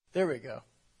There we go.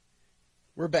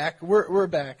 We're back. We're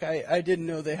back. I didn't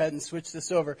know they hadn't switched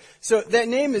this over. So that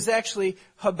name is actually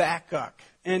Habakkuk.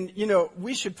 And,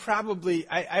 we should probably,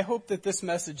 I hope that this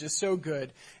message is so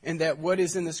good and that what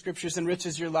is in the scriptures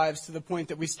enriches your lives to the point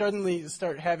that we suddenly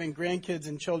start having grandkids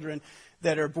and children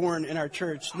that are born in our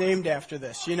church named after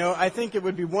this. I think it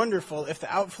would be wonderful if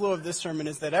the outflow of this sermon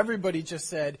is that everybody just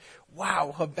said,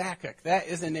 wow, Habakkuk, that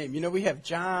is a name. We have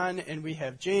John and we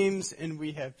have James and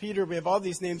we have Peter. We have all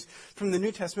these names from the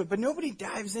New Testament, but nobody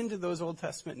dives into those Old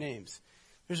Testament names.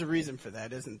 There's a reason for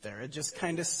that, isn't there? It just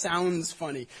kind of sounds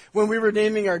funny. When we were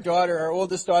naming our daughter, our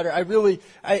oldest daughter,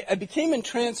 I became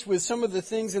entranced with some of the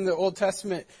things in the Old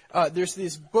Testament. There's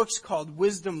these books called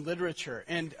wisdom literature,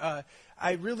 and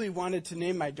I really wanted to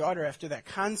name my daughter after that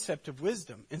concept of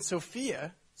wisdom. And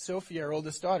Sophia, our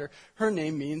oldest daughter, her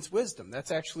name means wisdom.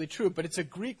 That's actually true, but it's a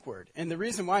Greek word. And the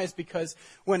reason why is because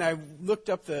when I looked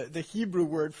up the Hebrew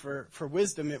word for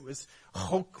wisdom, it was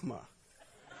chokmah.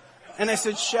 And I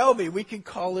said, Shelby, we could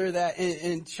call her that.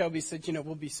 And Shelby said,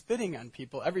 we'll be spitting on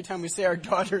people. Every time we say our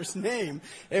daughter's name,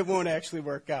 it won't actually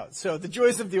work out. So the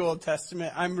joys of the Old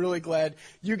Testament, I'm really glad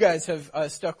you guys have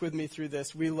stuck with me through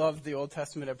this. We love the Old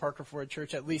Testament at Parker Ford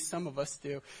Church. At least some of us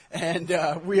do. And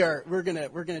we're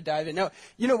gonna dive in. Now,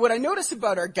 what I notice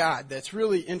about our God that's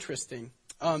really interesting,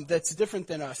 that's different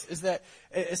than us, is that,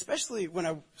 especially when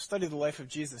I study the life of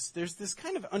Jesus, there's this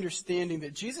kind of understanding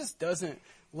that Jesus doesn't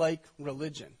like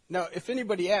religion. Now, if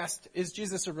anybody asked, is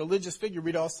Jesus a religious figure,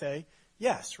 we'd all say,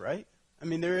 yes, right? I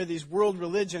mean, there are these world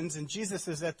religions, and Jesus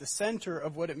is at the center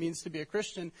of what it means to be a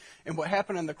Christian, and what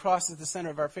happened on the cross is the center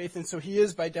of our faith, and so he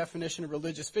is, by definition, a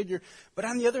religious figure. But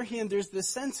on the other hand, there's this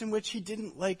sense in which he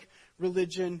didn't like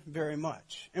religion very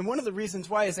much. And one of the reasons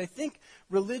why is I think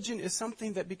religion is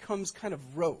something that becomes kind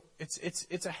of rote.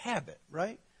 It's a habit,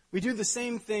 right? We do the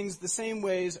same things the same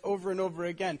ways over and over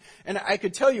again. And I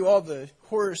could tell you all the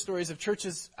horror stories of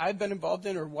churches I've been involved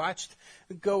in or watched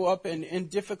go up in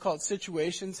difficult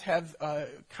situations, have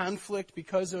conflict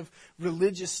because of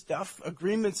religious stuff,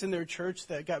 agreements in their church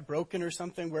that got broken or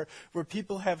something, where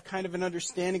people have kind of an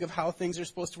understanding of how things are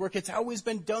supposed to work. It's always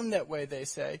been done that way, they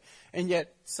say. And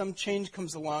yet some change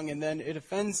comes along and then it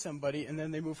offends somebody and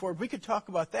then they move forward. We could talk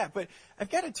about that. But I've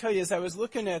got to tell you, as I was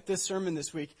looking at this sermon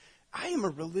this week, I am a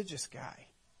religious guy.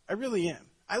 I really am.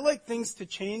 I like things to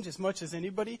change as much as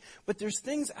anybody, but there's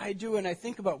things I do and I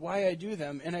think about why I do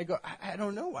them, and I go, I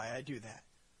don't know why I do that.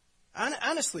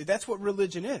 Honestly, that's what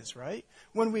religion is, right?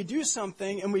 When we do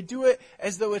something and we do it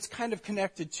as though it's kind of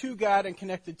connected to God and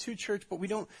connected to church, but we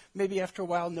don't maybe after a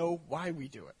while know why we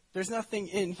do it. There's nothing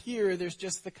in here. There's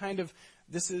just the kind of,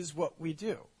 this is what we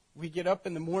do. We get up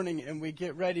in the morning and we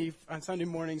get ready on Sunday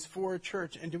mornings for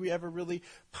church. And do we ever really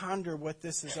ponder what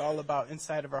this is all about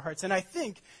inside of our hearts? And I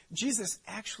think Jesus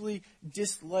actually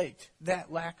disliked that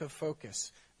lack of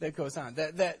focus that goes on,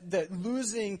 that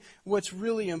losing what's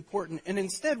really important. And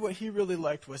instead what he really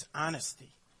liked was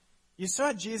honesty. You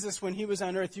saw Jesus when he was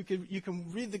on earth. You can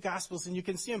read the Gospels and you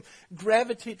can see him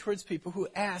gravitate towards people who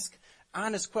ask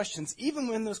honest questions, even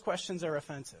when those questions are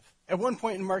offensive. At one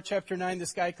point in Mark chapter 9,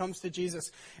 this guy comes to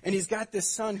Jesus, and he's got this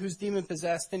son who's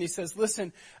demon-possessed, and he says,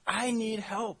 listen, I need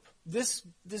help. This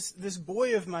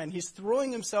boy of mine, he's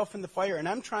throwing himself in the fire, and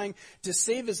I'm trying to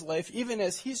save his life, even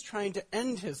as he's trying to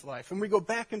end his life. And we go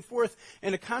back and forth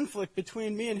in a conflict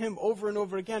between me and him over and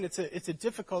over again. It's a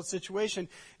difficult situation.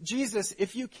 Jesus,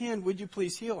 if you can, would you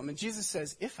please heal him? And Jesus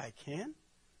says, if I can?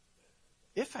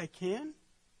 If I can?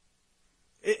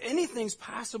 Anything's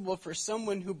possible for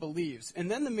someone who believes. And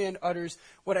then the man utters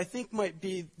what I think might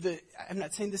be I'm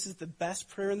not saying this is the best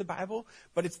prayer in the Bible,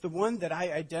 but it's the one that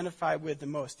I identify with the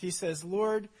most. He says,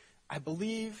 Lord, I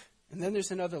believe. And then there's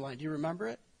another line. Do you remember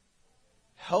it?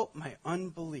 Help my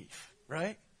unbelief,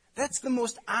 right? That's the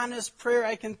most honest prayer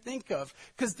I can think of.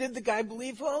 Because did the guy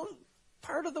believe? Well,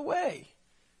 part of the way.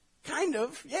 Kind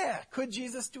of, yeah. Could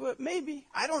Jesus do it? Maybe.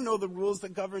 I don't know the rules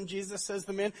that govern Jesus, says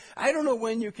the man. I don't know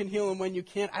when you can heal and when you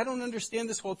can't. I don't understand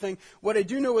this whole thing. What I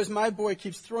do know is my boy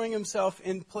keeps throwing himself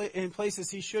in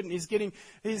places he shouldn't. He's going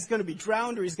to be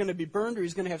drowned, or he's going to be burned, or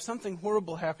he's going to have something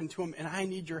horrible happen to him, and I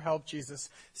need your help,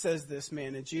 Jesus, says this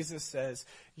man. And Jesus says,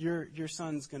 your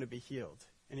son's going to be healed.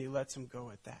 And he lets him go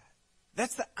at that.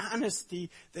 That's the honesty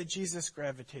that Jesus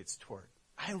gravitates toward.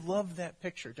 I love that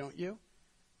picture, don't you?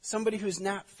 Somebody who's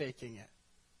not faking it.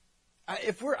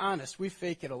 If we're honest, we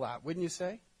fake it a lot, wouldn't you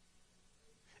say?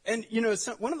 And,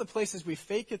 one of the places we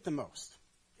fake it the most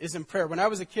is in prayer. When I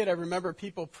was a kid, I remember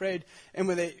people prayed, and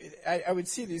I would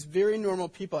see these very normal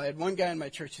people. I had one guy in my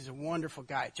church, he's a wonderful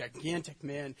guy, gigantic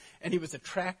man, and he was a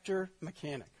tractor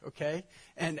mechanic, okay?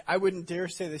 And I wouldn't dare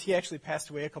say this. He actually passed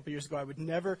away a couple years ago. I would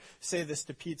never say this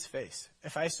to Pete's face.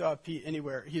 If I saw Pete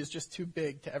anywhere, he was just too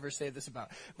big to ever say this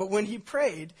about. But when he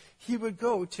prayed, he would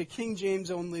go to King James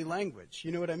only language.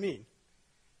 You know what I mean?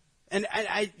 And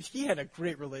he had a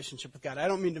great relationship with God. I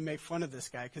don't mean to make fun of this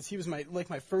guy because he was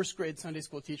my first grade Sunday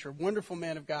school teacher, wonderful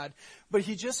man of God. But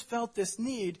he just felt this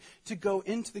need to go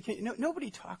into the kingdom.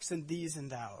 Nobody talks in these and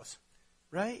thous,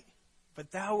 right?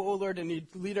 But thou, O Lord, and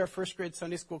he'd lead our first grade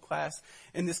Sunday school class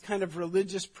in this kind of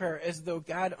religious prayer as though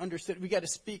God understood. We got to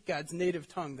speak God's native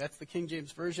tongue. That's the King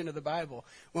James Version of the Bible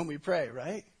when we pray,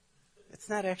 right? It's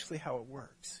not actually how it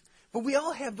works. But we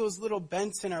all have those little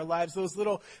bents in our lives, those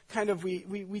little kind of, we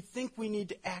think we need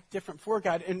to act different for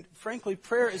God. And frankly,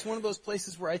 prayer is one of those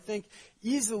places where I think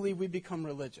easily we become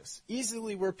religious.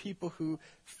 Easily we're people who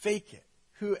fake it,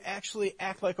 who actually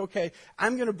act like, okay,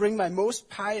 I'm going to bring my most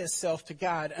pious self to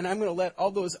God, and I'm going to let all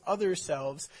those other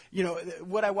selves,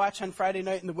 what I watch on Friday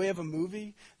night in the way of a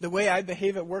movie, the way I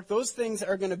behave at work, those things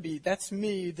are going to be, that's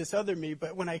me, this other me.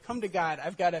 But when I come to God,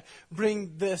 I've got to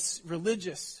bring this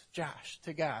religious Josh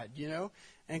to God,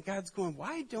 And God's going,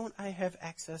 why don't I have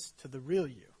access to the real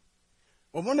you?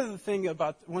 Well, one of the things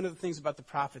about the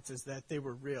prophets is that they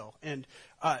were real. And,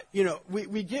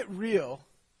 we get real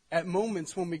at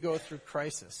moments when we go through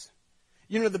crisis.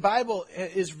 The Bible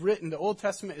is written, the Old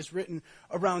Testament is written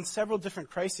around several different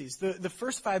crises. The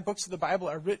first 5 books of the Bible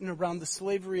are written around the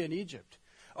slavery in Egypt.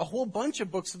 A whole bunch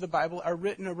of books of the Bible are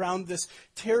written around this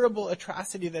terrible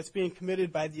atrocity that's being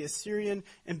committed by the Assyrian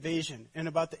invasion in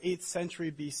about the 8th century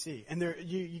BC. And there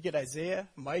you get Isaiah,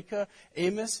 Micah,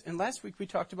 Amos, and last week we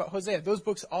talked about Hosea. Those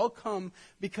books all come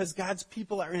because God's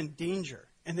people are in danger,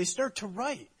 and they start to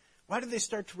write. Why do they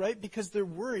start to write? Because they're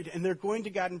worried, and they're going to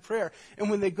God in prayer. And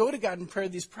when they go to God in prayer,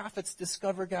 these prophets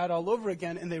discover God all over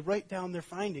again, and they write down their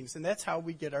findings. And that's how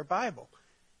we get our Bible.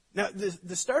 Now,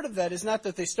 the start of that is not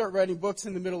that they start writing books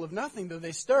in the middle of nothing, though.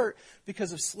 They start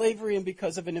because of slavery and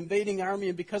because of an invading army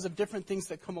and because of different things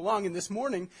that come along. And this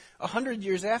morning, 100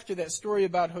 years after that story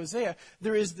about Hosea,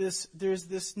 there is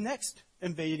this next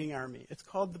invading army. It's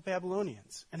called the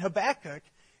Babylonians. And Habakkuk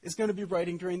is going to be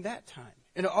writing during that time.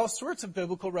 And all sorts of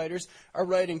biblical writers are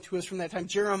writing to us from that time.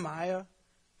 Jeremiah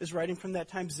is writing from that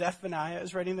time. Zephaniah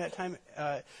is writing that time.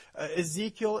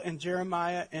 Ezekiel and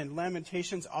Jeremiah and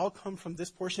Lamentations all come from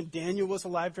this portion. Daniel was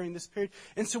alive during this period.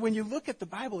 And so when you look at the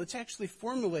Bible, it's actually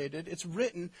formulated. It's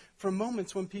written for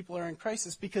moments when people are in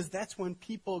crisis because that's when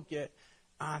people get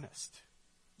honest.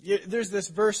 There's this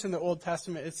verse in the Old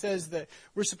Testament. It says that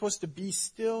we're supposed to be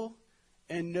still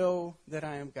and know that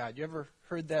I am God. You ever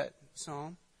heard that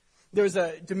psalm? There's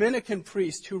a Dominican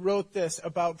priest who wrote this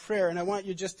about prayer, and I want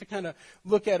you just to kind of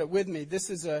look at it with me. This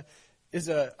is a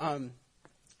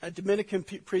Dominican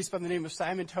priest by the name of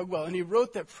Simon Tugwell, and he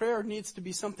wrote that prayer needs to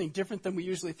be something different than we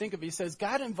usually think of. He says,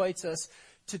 God invites us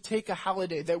to take a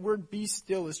holiday. That word be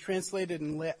still is translated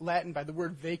in Latin by the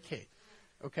word vacate.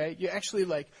 Okay, you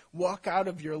actually walk out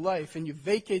of your life and you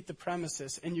vacate the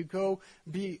premises and you go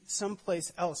be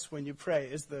someplace else when you pray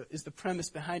is the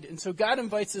premise behind it. And so God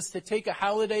invites us to take a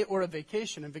holiday or a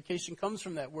vacation, and vacation comes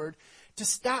from that word, to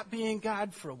stop being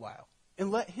God for a while and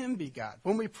let Him be God.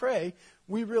 When we pray,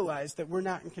 we realize that we're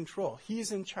not in control. He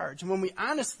is in charge. And when we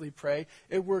honestly pray,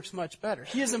 it works much better.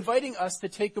 He is inviting us to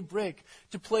take a break,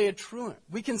 to play a truant.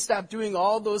 We can stop doing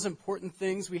all those important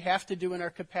things we have to do in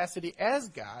our capacity as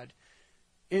God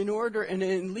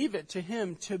and leave it to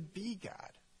Him to be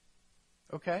God.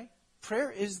 Okay?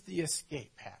 Prayer is the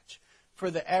escape hatch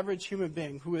for the average human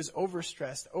being who is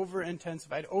overstressed,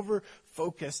 over-intensified,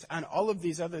 over-focused on all of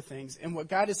these other things. And what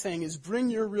God is saying is, bring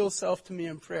your real self to me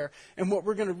in prayer. And what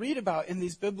we're going to read about in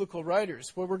these biblical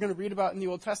writers, what we're going to read about in the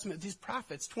Old Testament, these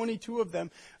prophets, 22 of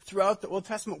them throughout the Old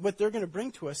Testament, what they're going to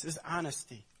bring to us is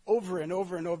honesty. Over and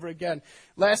over and over again.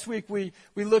 Last week we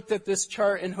looked at this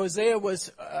chart, and Hosea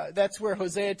that's where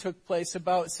Hosea took place,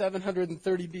 about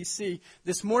 730 BC.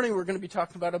 This morning we're going to be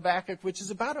talking about Habakkuk, which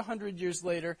is about 100 years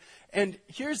later. And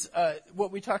here's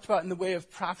what we talked about in the way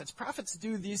of prophets. Prophets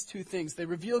do these two things. They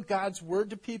reveal God's word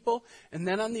to people, and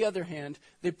then on the other hand,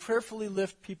 they prayerfully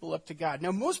lift people up to God.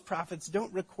 Now, most prophets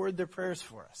don't record their prayers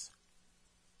for us.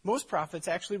 Most prophets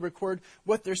actually record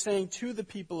what they're saying to the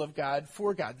people of God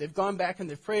for God. They've gone back and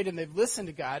they've prayed and they've listened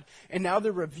to God, and now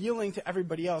they're revealing to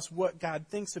everybody else what God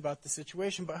thinks about the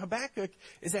situation. But Habakkuk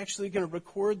is actually going to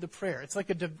record the prayer. It's like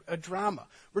a drama.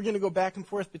 We're going to go back and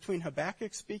forth between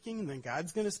Habakkuk speaking, and then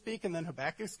God's going to speak, and then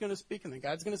Habakkuk's going to speak, and then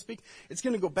God's going to speak. It's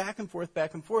going to go back and forth,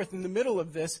 back and forth. In the middle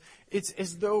of this, it's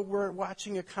as though we're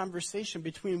watching a conversation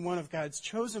between one of God's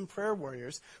chosen prayer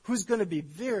warriors who's going to be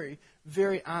very,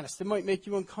 very honest. It might make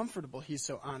you uncomfortable. He's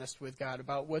so honest with God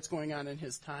about what's going on in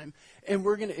his time. And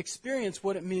we're going to experience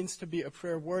what it means to be a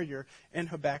prayer warrior in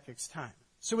Habakkuk's time.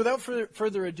 So without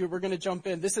further ado, we're going to jump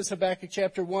in. This is Habakkuk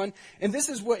chapter 1, and this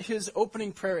is what his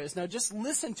opening prayer is. Now just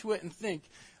listen to it and think,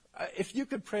 if you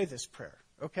could pray this prayer,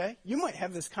 okay? You might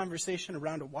have this conversation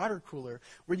around a water cooler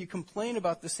where you complain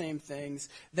about the same things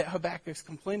that Habakkuk's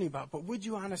complaining about, but would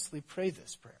you honestly pray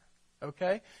this prayer,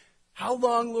 okay? How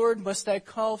long, Lord, must I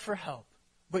call for help,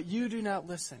 but you do not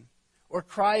listen, or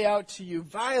cry out to you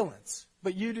violence,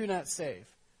 but you do not save?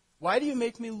 Why do you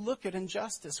make me look at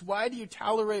injustice? Why do you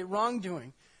tolerate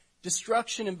wrongdoing?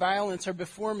 Destruction and violence are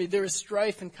before me. There is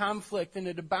strife and conflict, and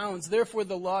it abounds. Therefore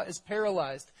the law is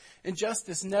paralyzed, and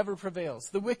justice never prevails.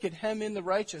 The wicked hem in the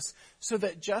righteous, so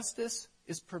that justice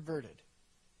is perverted.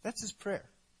 That's his prayer.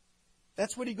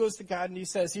 That's what he goes to God and he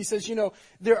says,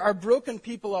 there are broken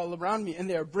people all around me and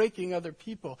they are breaking other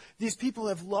people. These people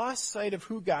have lost sight of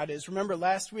who God is. Remember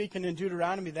last week and in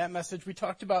Deuteronomy, that message, we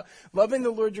talked about loving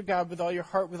the Lord your God with all your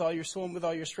heart, with all your soul, and with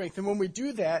all your strength. And when we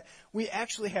do that, we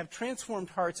actually have transformed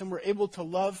hearts and we're able to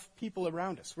love people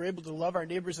around us. We're able to love our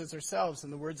neighbors as ourselves in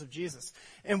the words of Jesus.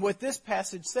 And what this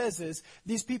passage says is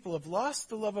these people have lost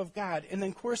the love of God, and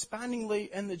then correspondingly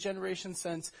in the generation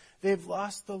sense, they've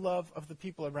lost the love of the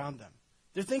people around them.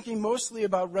 They're thinking mostly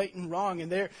about right and wrong,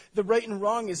 and the right and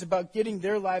wrong is about getting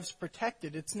their lives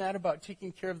protected. It's not about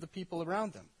taking care of the people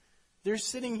around them. They're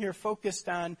sitting here focused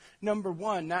on number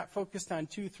one, not focused on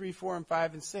 2, 3, 4, and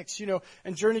 5, and 6.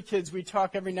 In Journey Kids, we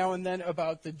talk every now and then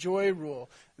about the joy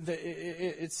rule.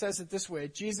 It says it this way: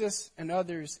 Jesus and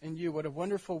others and you. What a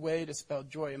wonderful way to spell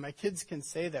joy. And my kids can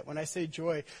say that. When I say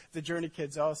joy, the Journey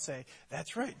Kids all say,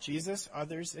 that's right, Jesus,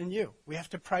 others, and you. We have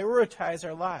to prioritize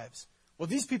our lives. Well,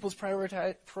 these people's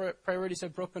priorities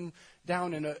have broken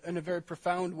down in a very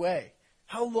profound way.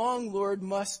 How long, Lord,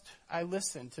 must I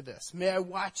listen to this? May I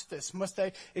watch this? Must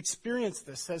I experience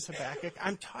this, says Habakkuk.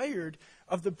 I'm tired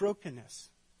of the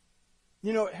brokenness.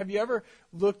 Have you ever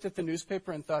looked at the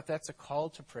newspaper and thought that's a call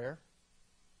to prayer?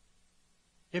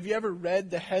 Have you ever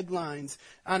read the headlines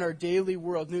on our daily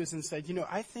world news and said,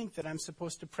 I think that I'm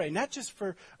supposed to pray, not just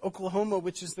for Oklahoma,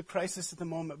 which is the crisis at the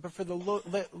moment, but for the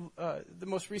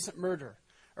most recent murder,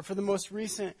 or for the most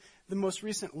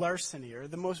recent larceny, or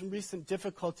the most recent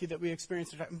difficulty that we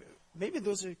experienced? Maybe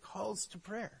those are calls to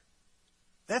prayer.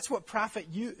 That's what prophet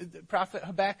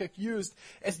Habakkuk used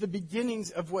as the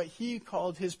beginnings of what he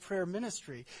called his prayer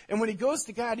ministry. And when he goes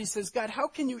to God, he says, God, how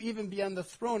can you even be on the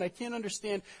throne? I can't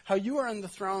understand how you are on the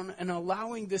throne and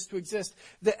allowing this to exist.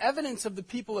 The evidence of the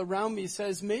people around me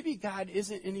says maybe God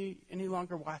isn't any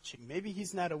longer watching. Maybe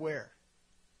he's not aware.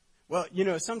 Well,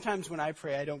 sometimes when I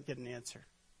pray, I don't get an answer.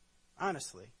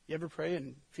 Honestly, you ever pray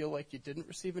and feel like you didn't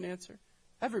receive an answer?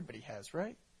 Everybody has,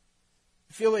 right?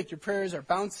 You feel like your prayers are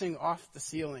bouncing off the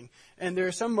ceiling. And there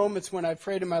are some moments when I've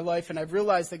prayed in my life and I've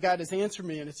realized that God has answered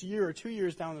me, and it's a year or 2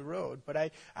 years down the road. But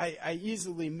I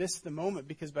easily miss the moment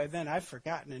because by then I've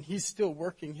forgotten, and he's still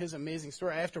working his amazing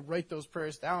story. I have to write those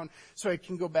prayers down so I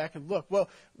can go back and look. Well,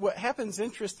 what happens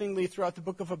interestingly throughout the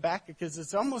book of Habakkuk is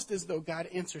it's almost as though God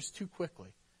answers too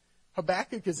quickly.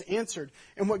 Habakkuk is answered.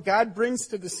 And what God brings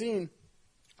to the scene,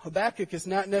 Habakkuk is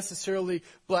not necessarily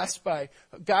blessed by.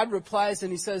 God replies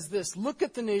and he says this: look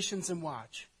at the nations and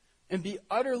watch, and be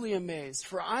utterly amazed,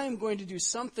 for I am going to do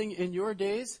something in your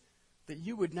days that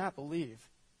you would not believe,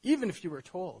 even if you were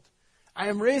told. I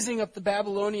am raising up the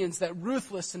Babylonians, that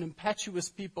ruthless and impetuous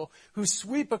people who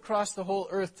sweep across the whole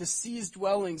earth to seize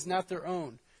dwellings not their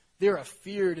own. They are a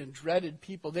feared and dreaded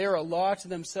people. They are a law to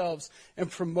themselves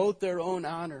and promote their own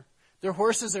honor. Their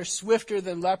horses are swifter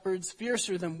than leopards,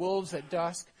 fiercer than wolves at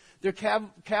dusk. Their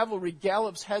cavalry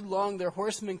gallops headlong. Their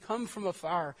horsemen come from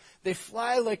afar. They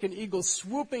fly like an eagle,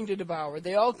 swooping to devour.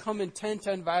 They all come intent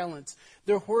on violence.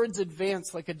 Their hordes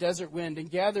advance like a desert wind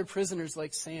and gather prisoners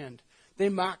like sand. They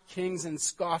mock kings and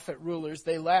scoff at rulers.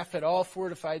 They laugh at all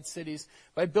fortified cities.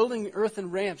 By building earthen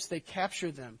ramps, they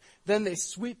capture them. Then they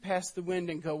sweep past the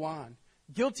wind and go on.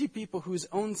 Guilty people whose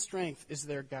own strength is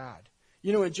their God.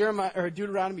 In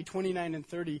Deuteronomy 29 and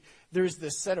 30, there's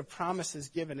this set of promises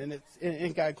given,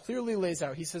 and God clearly lays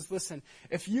out. He says, listen,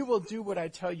 if you will do what I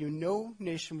tell you, no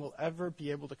nation will ever be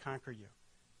able to conquer you.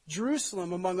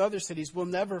 Jerusalem, among other cities, will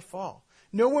never fall.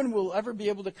 No one will ever be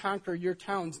able to conquer your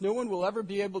towns. No one will ever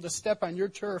be able to step on your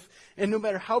turf. And no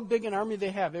matter how big an army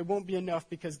they have, it won't be enough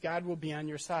because God will be on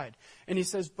your side. And he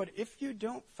says, but if you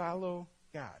don't follow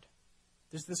God,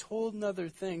 there's this whole other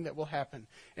thing that will happen.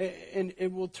 And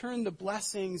it will turn the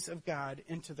blessings of God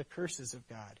into the curses of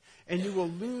God. And you will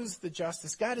lose the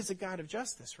justice. God is a God of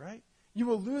justice, right? You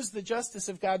will lose the justice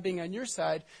of God being on your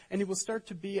side, and he will start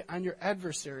to be on your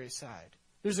adversary's side.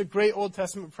 There's a great Old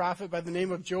Testament prophet by the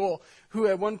name of Joel who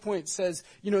at one point says,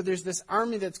 there's this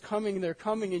army that's coming, they're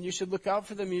coming, and you should look out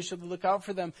for them, you should look out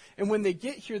for them. And when they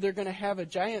get here, they're going to have a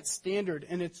giant standard,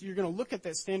 and you're going to look at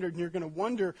that standard, and you're going to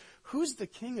wonder, who's the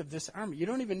king of this army? You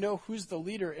don't even know who's the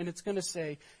leader, and it's going to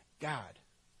say, God.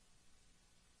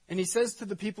 And he says to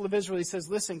the people of Israel, he says,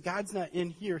 listen, God's not in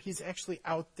here. He's actually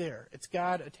out there. It's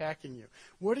God attacking you.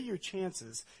 What are your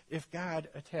chances if God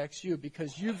attacks you?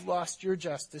 Because you've lost your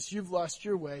justice. You've lost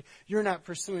your way. You're not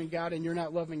pursuing God and you're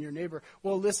not loving your neighbor.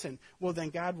 Well, listen,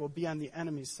 then God will be on the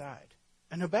enemy's side.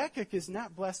 And Habakkuk is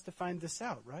not blessed to find this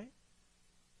out, right?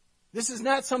 This is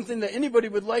not something that anybody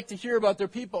would like to hear about their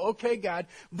people. Okay, God,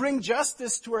 bring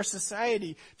justice to our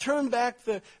society. Turn back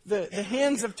the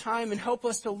hands of time and help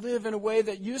us to live in a way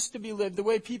that used to be lived, the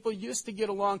way people used to get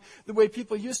along, the way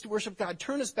people used to worship God.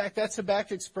 Turn us back. That's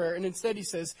Habakkuk's prayer. And instead he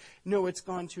says, no, it's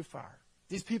gone too far.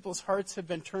 These people's hearts have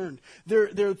been turned.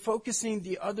 They're focusing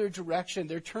the other direction.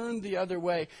 They're turned the other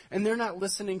way. And they're not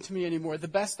listening to me anymore. The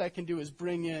best I can do is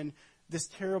bring in this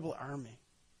terrible army.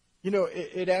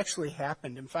 It actually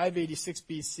happened. In 586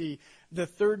 BC, the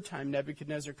third time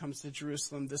Nebuchadnezzar comes to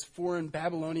Jerusalem, this foreign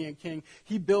Babylonian king,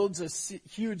 he builds a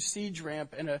huge siege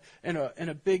ramp and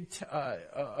a big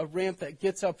a ramp that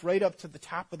gets up right up to the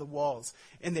top of the walls.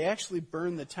 And they actually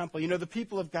burn the temple. The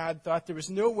people of God thought there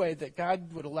was no way that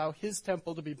God would allow his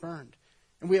temple to be burned.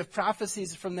 And we have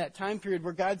prophecies from that time period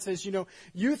where God says,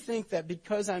 you think that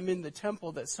because I'm in the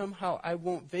temple that somehow I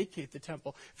won't vacate the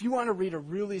temple. If you want to read a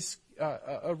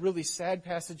really sad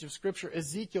passage of Scripture,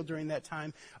 Ezekiel during that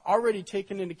time, already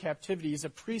taken into captivity. He's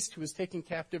a priest who was taken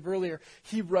captive earlier.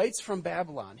 He writes from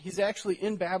Babylon. He's actually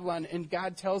in Babylon, and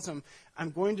God tells him,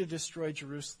 I'm going to destroy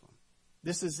Jerusalem.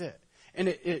 This is it. And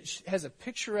it has a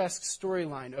picturesque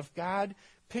storyline of God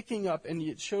picking up, and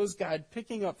it shows God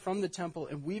picking up from the temple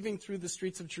and weaving through the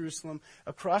streets of Jerusalem,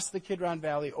 across the Kidron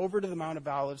Valley, over to the Mount of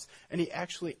Olives, and he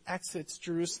actually exits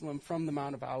Jerusalem from the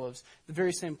Mount of Olives, the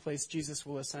very same place Jesus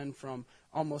will ascend from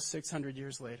almost 600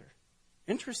 years later.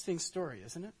 Interesting story,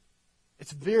 isn't it?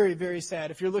 It's very, very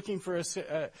sad. If you're looking for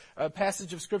a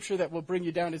passage of Scripture that will bring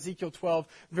you down, Ezekiel 12,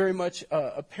 very much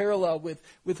a parallel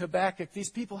with Habakkuk. These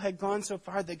people had gone so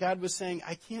far that God was saying,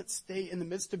 I can't stay in the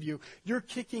midst of you. You're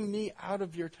kicking me out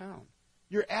of your town.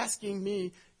 You're asking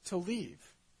me to leave.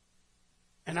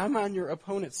 And I'm on your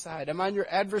opponent's side. I'm on your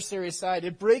adversary's side.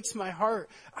 It breaks my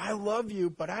heart. I love you,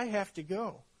 but I have to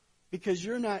go because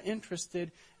you're not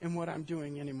interested in what I'm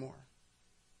doing anymore.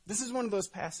 This is one of those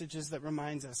passages that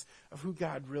reminds us of who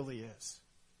God really is.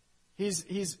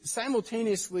 He's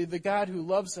simultaneously the God who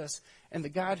loves us and the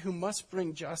God who must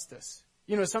bring justice.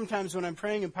 Sometimes when I'm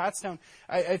praying in Pottstown,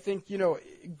 I think,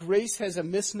 grace has a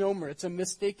misnomer. It's a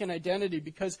mistaken identity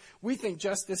because we think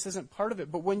justice isn't part of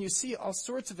it. But when you see all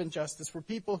sorts of injustice where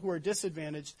people who are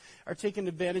disadvantaged are taken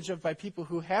advantage of by people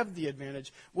who have the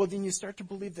advantage, well, then you start to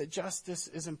believe that justice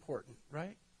is important,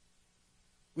 right?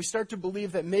 We start to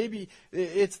believe that maybe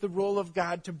it's the role of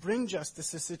God to bring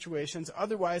justice to situations.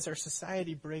 Otherwise, our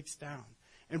society breaks down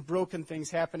and broken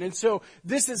things happen. And so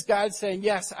this is God saying,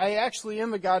 yes, I actually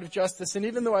am a God of justice. And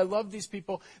even though I love these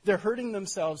people, they're hurting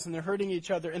themselves and they're hurting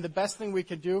each other. And the best thing we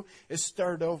could do is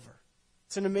start over.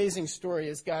 It's an amazing story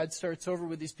as God starts over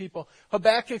with these people.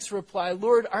 Habakkuk's reply,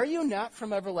 Lord, are you not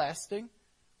from everlasting?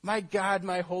 My God,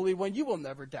 my Holy One, you will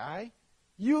never die.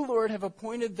 You, Lord, have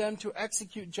appointed them to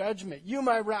execute judgment. You,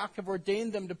 my rock, have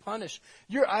ordained them to punish.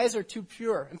 Your eyes are too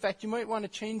pure. In fact, you might want to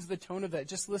change the tone of that.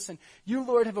 Just listen. You,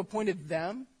 Lord, have appointed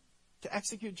them to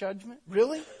execute judgment?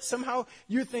 Really? Somehow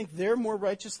you think they're more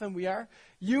righteous than we are?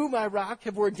 You, my rock,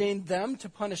 have ordained them to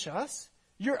punish us?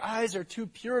 Your eyes are too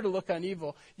pure to look on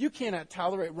evil. You cannot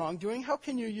tolerate wrongdoing. How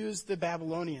can you use the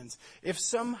Babylonians? If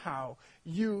somehow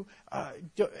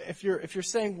if you're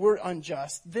saying we're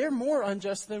unjust, they're more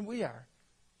unjust than we are.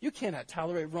 You cannot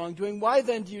tolerate wrongdoing. Why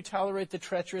then do you tolerate the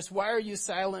treacherous? Why are you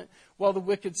silent while the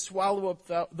wicked swallow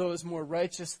up those more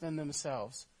righteous than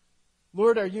themselves?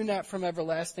 Lord, are you not from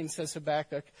everlasting, says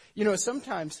Habakkuk.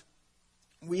 Sometimes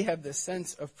we have this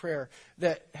sense of prayer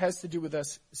that has to do with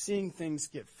us seeing things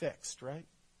get fixed, right?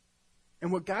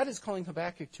 And what God is calling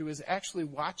Habakkuk to is actually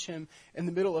watch him in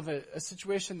the middle of a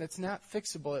situation that's not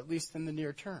fixable, at least in the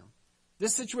near term.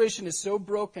 This situation is so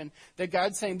broken that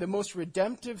God's saying the most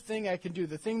redemptive thing I can do,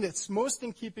 the thing that's most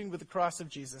in keeping with the cross of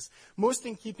Jesus, most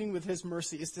in keeping with his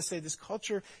mercy, is to say this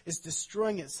culture is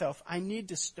destroying itself. I need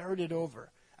to start it over.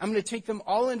 I'm going to take them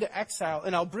all into exile,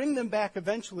 and I'll bring them back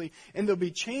eventually, and they'll be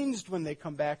changed when they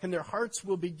come back, and their hearts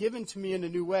will be given to me in a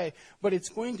new way. But it's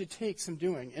going to take some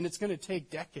doing, and it's going to take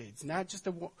decades, not just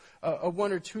a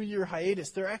 1 or 2 year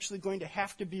hiatus. They're actually going to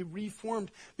have to be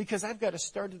reformed because I've got to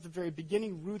start at the very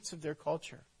beginning roots of their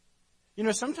culture. You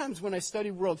know, sometimes when I study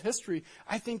world history,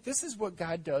 I think this is what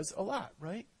God does a lot,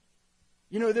 right?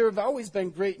 You know, there have always been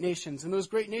great nations, and those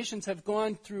great nations have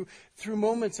gone through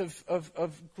moments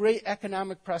of great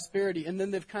economic prosperity, and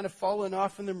then they've kind of fallen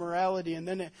off in their morality, and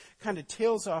then it kind of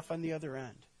tails off on the other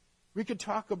end. We could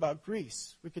talk about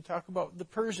Greece. We could talk about the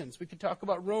Persians. We could talk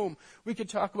about Rome. We could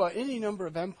talk about any number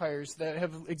of empires that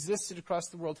have existed across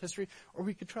the world history, or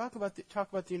we could talk about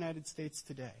the United States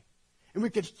today. And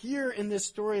we could hear in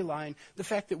this storyline the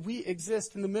fact that we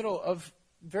exist in the middle of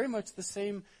very much the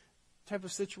same type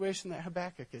of situation that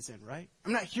Habakkuk is in, right?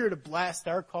 I'm not here to blast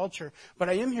our culture, but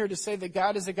I am here to say that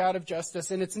God is a God of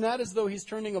justice, and it's not as though he's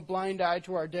turning a blind eye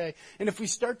to our day. And if we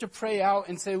start to pray out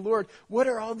and say, Lord, what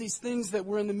are all these things that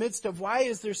we're in the midst of? Why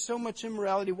is there so much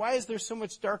immorality? Why is there so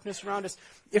much darkness around us?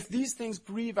 If these things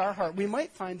grieve our heart, we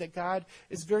might find that God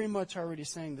is very much already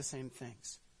saying the same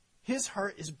things. His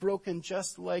heart is broken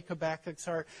just like Habakkuk's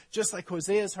heart, just like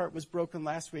Hosea's heart was broken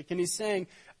last week. And he's saying,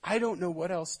 I don't know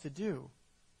what else to do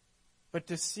but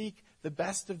to seek the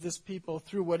best of this people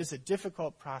through what is a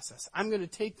difficult process. I'm going to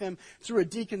take them through a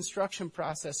deconstruction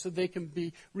process so they can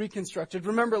be reconstructed.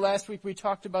 Remember last week we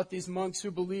talked about these monks who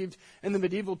believed in the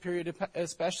medieval period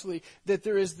especially that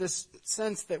there is this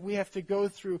sense that we have to go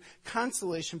through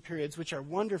consolation periods, which are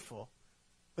wonderful.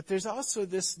 But there's also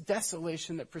this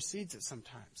desolation that precedes it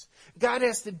sometimes. God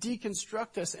has to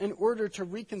deconstruct us in order to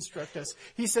reconstruct us.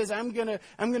 He says, I'm going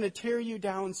to tear you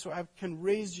down so I can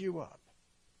raise you up.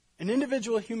 And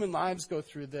individual human lives go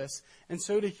through this, and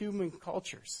so do human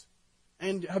cultures.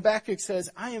 And Habakkuk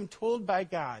says, I am told by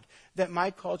God that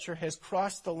my culture has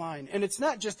crossed the line. And it's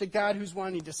not just a God who's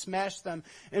wanting to smash them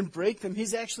and break them.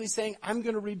 He's actually saying, I'm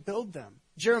going to rebuild them.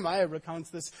 Jeremiah recounts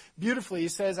this beautifully. He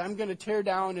says, I'm going to tear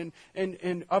down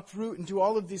and uproot and do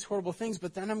all of these horrible things,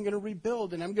 but then I'm going to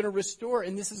rebuild and I'm going to restore,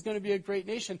 and this is going to be a great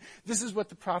nation. This is what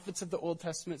the prophets of the Old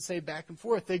Testament say back and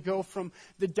forth. They go from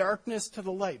the darkness to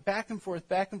the light, back and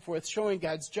forth, showing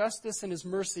God's justice and his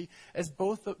mercy as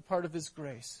both a part of his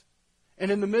grace. And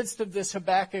in the midst of this,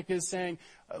 Habakkuk is saying,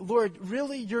 Lord,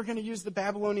 really, you're going to use the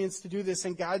Babylonians to do this?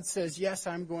 And God says, yes,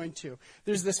 I'm going to.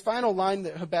 There's this final line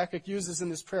that Habakkuk uses in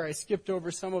this prayer. I skipped over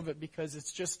some of it because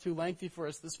it's just too lengthy for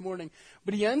us this morning.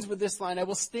 But he ends with this line, I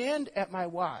will stand at my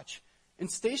watch and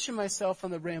station myself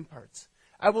on the ramparts.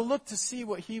 I will look to see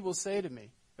what he will say to me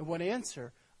and what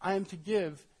answer I am to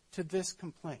give to this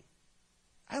complaint.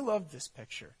 I love this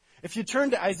picture. If you turn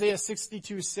to Isaiah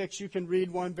 62:6, you can read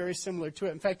one very similar to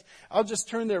it. In fact, I'll just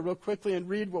turn there real quickly and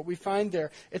read what we find there.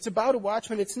 It's about a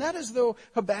watchman. It's not as though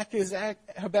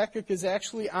Habakkuk is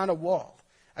actually on a wall.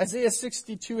 Isaiah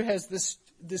 62 has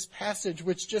this passage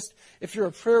which just, if you're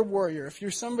a prayer warrior, if you're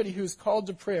somebody who's called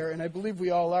to prayer, and I believe we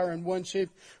all are in one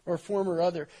shape or form or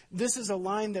other, this is a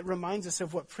line that reminds us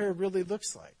of what prayer really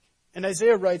looks like. And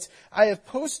Isaiah writes, I have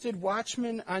posted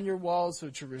watchmen on your walls,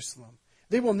 O Jerusalem.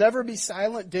 They will never be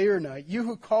silent day or night. You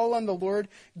who call on the Lord,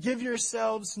 give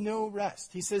yourselves no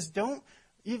rest. He says, don't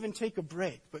even take a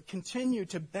break, but continue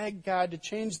to beg God to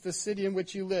change the city in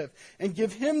which you live and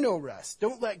give him no rest.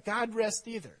 Don't let God rest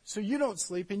either. So you don't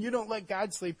sleep and you don't let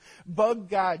God sleep. Bug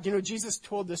God. You know, Jesus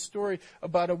told this story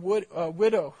about a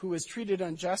widow who was treated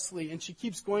unjustly, and she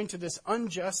keeps going to this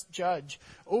unjust judge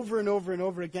over and over and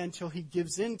over again till he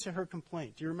gives in to her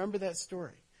complaint. Do you remember that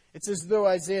story? It's as though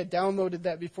Isaiah downloaded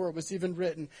that before it was even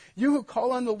written. You who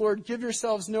call on the Lord, give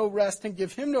yourselves no rest and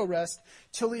give him no rest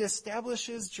till he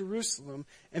establishes Jerusalem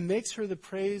and makes her the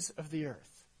praise of the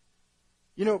earth.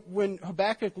 You know, when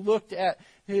Habakkuk looked at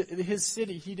his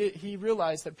city, he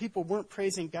realized that people weren't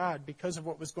praising God because of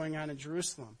what was going on in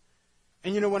Jerusalem.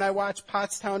 And you know, when I watch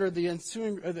Pottstown or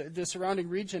the surrounding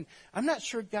region, I'm not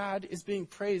sure God is being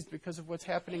praised because of what's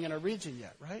happening in our region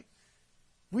yet, right?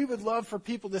 We would love for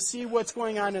people to see what's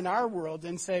going on in our world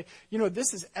and say, you know,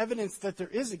 this is evidence that there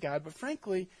is a God. But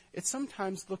frankly, it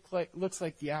sometimes looks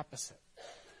like the opposite.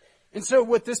 And so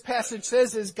what this passage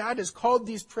says is God has called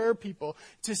these prayer people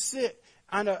to sit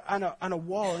on a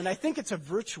wall. And I think it's a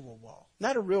virtual wall,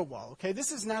 not a real wall, okay?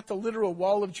 This is not the literal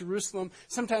wall of Jerusalem.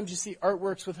 Sometimes you see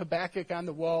artworks with Habakkuk on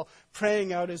the wall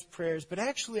praying out his prayers. But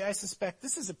actually, I suspect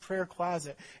this is a prayer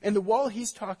closet. And the wall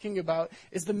he's talking about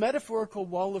is the metaphorical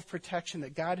wall of protection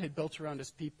that God had built around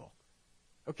his people.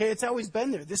 Okay, it's always been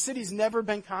there. This city's never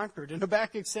been conquered. And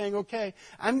Habakkuk's saying, okay,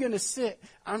 I'm going to sit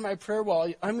on my prayer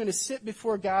wall. I'm going to sit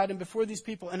before God and before these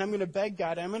people, and I'm going to beg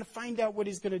God. I'm going to find out what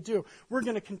he's going to do. We're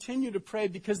going to continue to pray,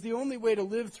 because the only way to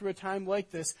live through a time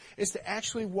like this is to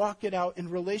actually walk it out in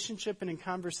relationship and in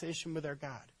conversation with our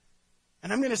God.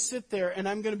 And I'm going to sit there, and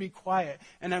I'm going to be quiet,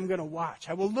 and I'm going to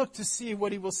watch. I will look to see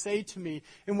what he will say to me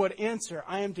and what answer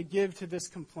I am to give to this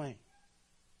complaint.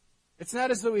 It's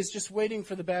not as though he's just waiting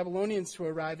for the Babylonians to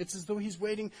arrive. It's as though he's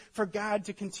waiting for God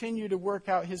to continue to work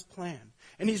out his plan.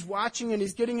 And he's watching, and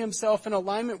he's getting himself in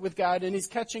alignment with God, and he's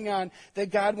catching on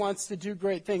that God wants to do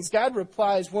great things. God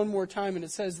replies one more time, and it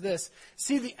says this: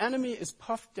 "See, the enemy is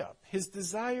puffed up. His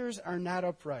desires are not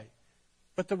upright.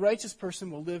 But the righteous person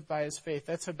will live by his faith."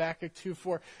 That's Habakkuk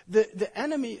 2:4. The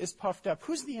enemy is puffed up.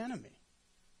 Who's the enemy?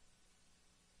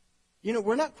 You know,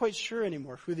 we're not quite sure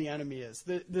anymore who the enemy is.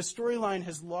 The storyline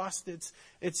has lost its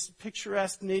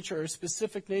picturesque nature or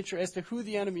specific nature as to who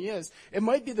the enemy is. It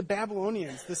might be the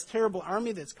Babylonians, this terrible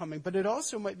army that's coming, but it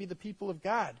also might be the people of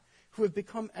God who have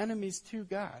become enemies to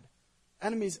God,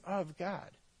 enemies of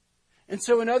God. And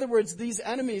so, in other words, these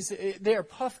enemies, they are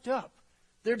puffed up.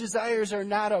 Their desires are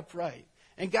not upright.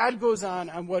 And God goes on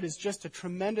what is just a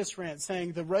tremendous rant,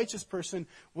 saying the righteous person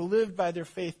will live by their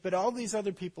faith, but all these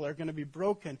other people are going to be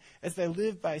broken as they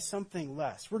live by something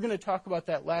less. We're going to talk about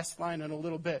that last line in a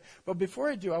little bit. But before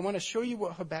I do, I want to show you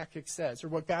what Habakkuk says, or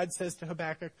what God says to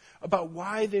Habakkuk about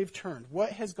why they've turned,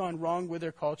 what has gone wrong with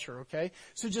their culture, okay?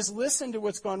 So just listen to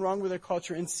what's gone wrong with their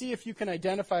culture and see if you can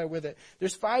identify with it.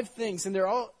 There's 5 things, and they're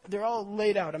all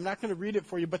laid out. I'm not going to read it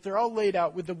for you, but they're all laid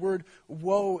out with the word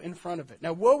woe in front of it.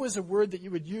 Now, woe is a word that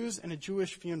you would use in a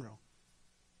Jewish funeral.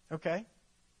 Okay?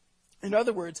 In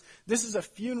other words, this is a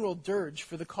funeral dirge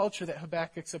for the culture that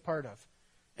Habakkuk's a part of.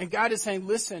 And God is saying,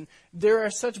 listen, there are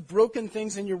such broken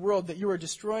things in your world that you are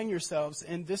destroying yourselves,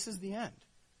 and this is the end.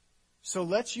 So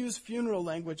let's use funeral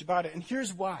language about it. And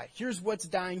here's why. Here's what's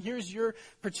dying. Here's your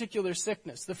particular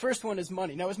sickness. The first one is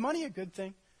money. Now, is money a good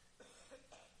thing?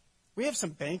 We have some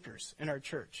bankers in our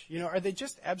church. You know, are they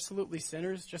just absolutely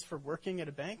sinners just for working at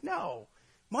a bank? No.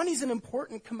 Money's an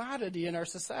important commodity in our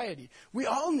society. We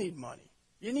all need money.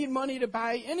 You need money to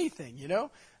buy anything, you know.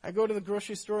 I go to the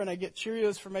grocery store and I get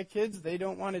Cheerios for my kids. They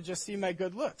don't want to just see my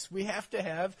good looks. We have to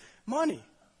have money.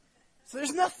 So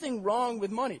there's nothing wrong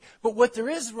with money. But what there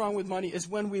is wrong with money is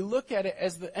when we look at it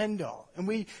as the end all. And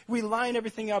we line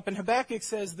everything up. And Habakkuk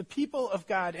says the people of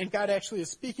God, and God actually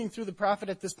is speaking through the prophet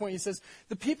at this point. He says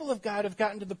the people of God have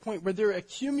gotten to the point where they're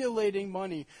accumulating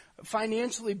money,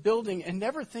 financially building, and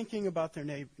never thinking about their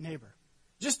neighbor.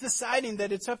 Just deciding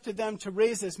that it's up to them to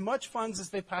raise as much funds as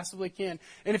they possibly can.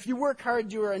 And if you work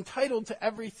hard, you are entitled to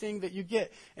everything that you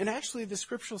get. And actually, the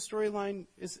scriptural storyline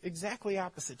is exactly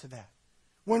opposite to that.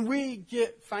 When we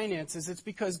get finances, it's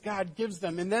because God gives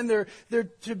them. And then they're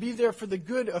to be there for the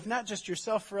good of not just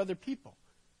yourself, for other people.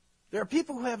 There are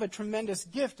people who have a tremendous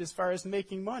gift as far as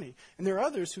making money. And there are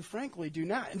others who, frankly, do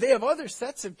not. And they have other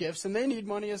sets of gifts, and they need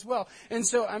money as well. And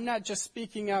so I'm not just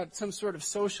speaking out some sort of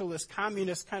socialist,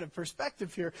 communist kind of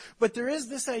perspective here. But there is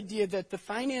this idea that the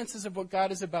finances of what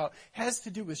God is about has to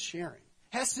do with sharing.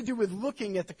 Has to do with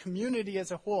looking at the community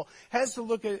as a whole, has to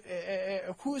look at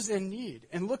who's in need,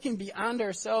 and looking beyond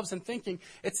ourselves and thinking,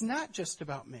 it's not just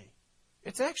about me.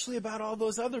 It's actually about all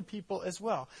those other people as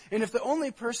well. And if the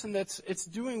only person it's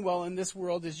doing well in this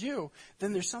world is you,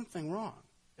 then there's something wrong.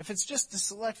 If it's just a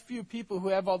select few people who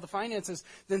have all the finances,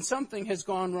 then something has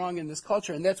gone wrong in this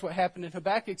culture. And that's what happened in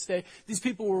Habakkuk's day. These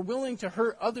people were willing to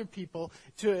hurt other people,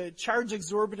 to charge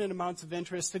exorbitant amounts of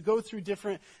interest, to go through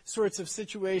different sorts of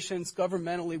situations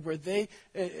governmentally where they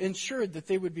ensured that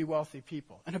they would be wealthy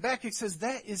people. And Habakkuk says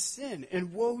that is sin,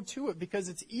 and woe to it, because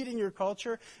it's eating your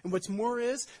culture. And what's more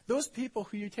is, those people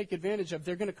who you take advantage of,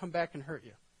 they're going to come back and hurt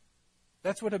you.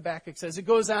 That's what Habakkuk says. It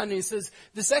goes on and he says,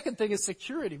 the second thing is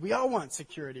security. We all want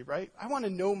security, right? I want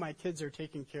to know my kids are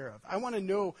taken care of. I want to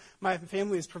know my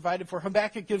family is provided for.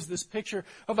 Habakkuk gives this picture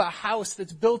of a house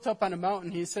that's built up on a mountain.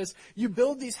 He says, you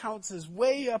build these houses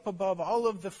way up above all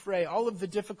of the fray, all of the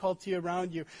difficulty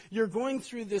around you. You're going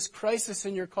through this crisis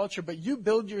in your culture, but you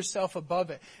build yourself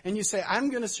above it. And you say, I'm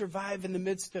going to survive in the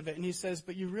midst of it. And he says,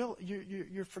 but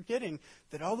you're forgetting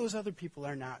that all those other people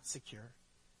are not secure.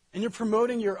 And you're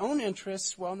promoting your own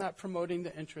interests while not promoting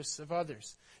the interests of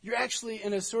others. You're actually,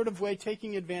 in a sort of way,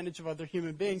 taking advantage of other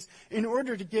human beings in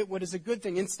order to get what is a good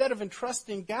thing. Instead of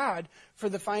entrusting God for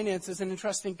the finances and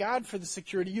entrusting God for the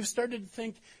security, you've started to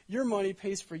think your money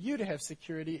pays for you to have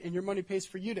security, and your money pays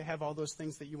for you to have all those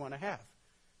things that you want to have.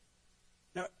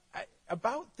 Now,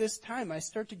 about this time, I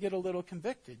start to get a little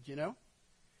convicted, you know.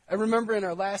 I remember in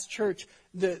our last church,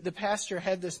 the pastor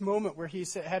had this moment where he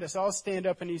had us all stand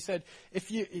up, and he said,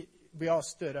 we all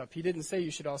stood up. He didn't say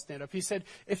you should all stand up. He said,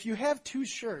 if you have 2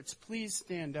 shirts, please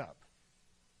stand up.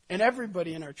 And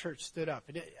everybody in our church stood up.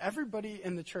 Everybody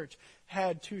in the church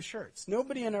had 2 shirts.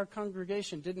 Nobody in our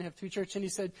congregation didn't have 2 shirts. And he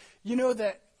said, you know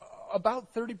that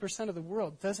about 30% of the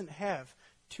world doesn't have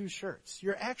 2 shirts.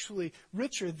 You're actually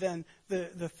richer than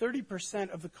the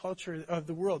 30% of the culture of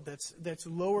the world that's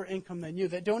lower income than you,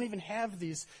 that don't even have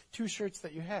these 2 shirts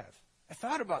that you have. I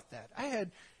thought about that. I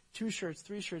had 2 shirts,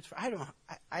 3 shirts.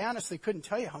 I honestly couldn't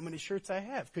tell you how many shirts I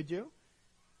have. Could you?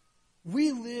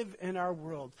 We live in our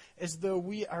world as though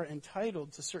we are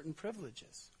entitled to certain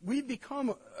privileges. We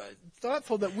become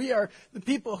thoughtful that we are the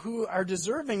people who are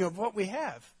deserving of what we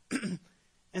have.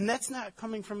 And that's not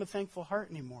coming from a thankful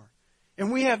heart anymore.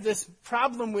 And we have this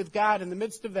problem with God in the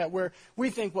midst of that, where we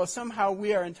think, well, somehow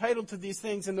we are entitled to these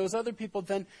things, and those other people,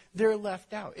 then they're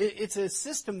left out. It's a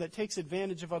system that takes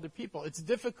advantage of other people. It's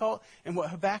difficult, and what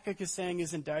Habakkuk is saying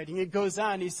is indicting. It goes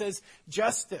on. He says,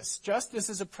 justice. Justice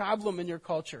is a problem in your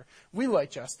culture. We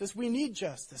like justice. We need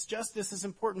justice. Justice is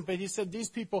important. But he said these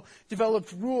people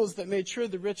developed rules that made sure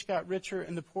the rich got richer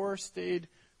and the poor stayed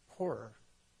poorer.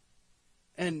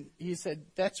 And he said,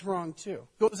 that's wrong too.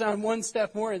 Goes on one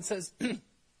step more and says,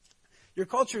 your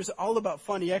culture is all about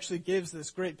fun. He actually gives this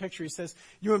great picture. He says,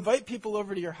 you invite people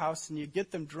over to your house and you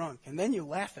get them drunk, and then you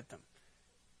laugh at them.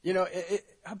 You know,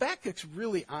 Habakkuk's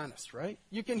really honest, right?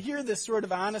 You can hear this sort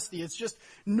of honesty. It's just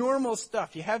normal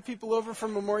stuff. You have people over for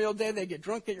Memorial Day, they get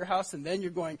drunk at your house, and then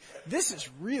you're going, this is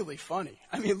really funny.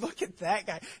 I mean, look at that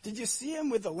guy. Did you see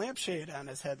him with the lampshade on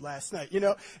his head last night? You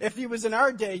know, if he was in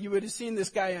our day, you would have seen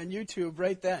this guy on YouTube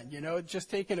right then, you know,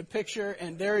 just taking a picture,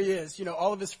 and there he is. You know,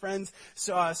 all of his friends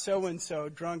saw so-and-so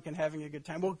drunk and having a good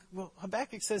time. Well,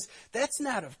 Habakkuk says, that's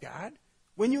not of God.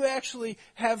 When you actually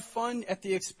have fun at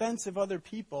the expense of other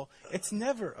people, it's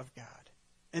never of God.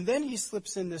 And then he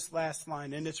slips in this last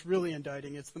line, and it's really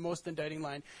indicting. It's the most indicting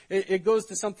line. It goes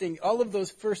to something, all of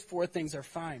those first 4 things are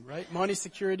fine, right? Money,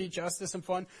 security, justice, and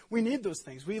fun. We need those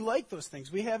things. We like those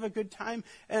things. We have a good time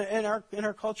in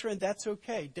our culture, and that's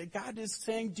okay. God is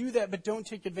saying do that, but don't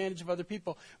take advantage of other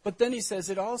people. But then he says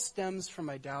it all stems from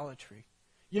idolatry.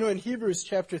 You know, in Hebrews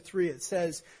chapter 3, it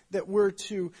says that we're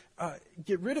to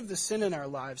get rid of the sin in our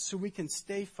lives so we can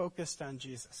stay focused on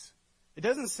Jesus. It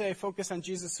doesn't say focus on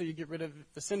Jesus so you get rid of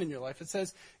the sin in your life. It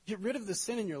says get rid of the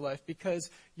sin in your life because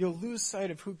you'll lose sight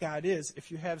of who God is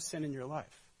if you have sin in your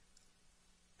life.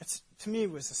 To me,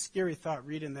 it was a scary thought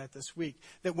reading that this week,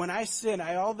 that when I sin,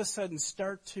 I all of a sudden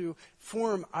start to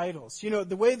form idols. You know,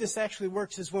 the way this actually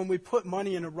works is when we put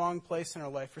money in a wrong place in our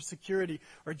life, or security,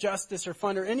 or justice, or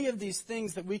fun, or any of these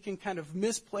things that we can kind of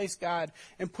misplace God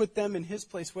and put them in his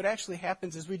place, what actually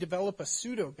happens is we develop a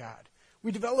pseudo-God.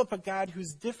 We develop a God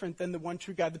who's different than the one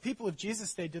true God. The people of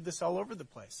Jesus' day did this all over the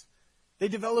place. They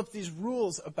developed these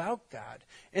rules about God.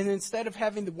 And instead of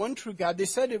having the one true God, they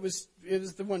said it was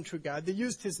the one true God. They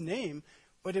used his name,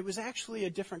 but it was actually a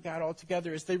different God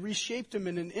altogether as they reshaped him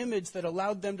in an image that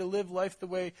allowed them to live life the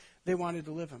way they wanted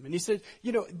to live him. And he said,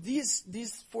 you know, these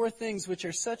 4 things, which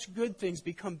are such good things,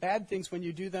 become bad things when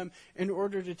you do them in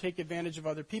order to take advantage of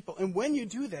other people. And when you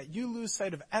do that, you lose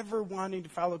sight of ever wanting to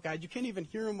follow God. You can't even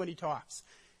hear him when he talks.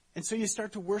 And so you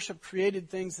start to worship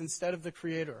created things instead of the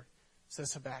Creator,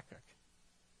 says Habakkuk.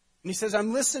 And he says,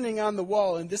 I'm listening on the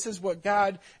wall, and this is what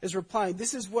God is replying.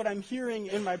 This is what I'm hearing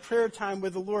in my prayer time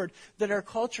with the Lord, that our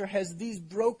culture has these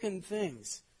broken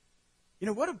things. You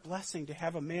know, what a blessing to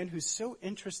have a man who's so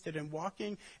interested in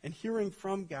walking and hearing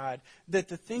from God that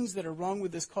the things that are wrong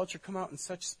with this culture come out in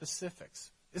such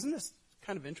specifics. Isn't this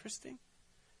kind of interesting?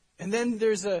 And then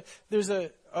there's a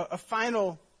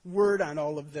final word on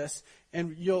all of this,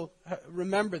 and you'll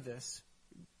remember this.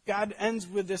 God ends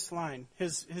with this line.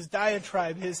 His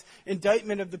diatribe, his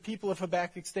indictment of the people of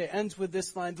Habakkuk's day ends with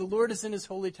this line. The Lord is in his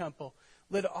holy temple.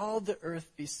 Let all the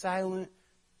earth be silent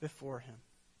before him.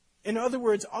 In other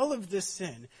words, all of this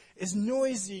sin is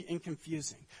noisy and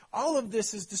confusing. All of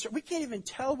this is we can't even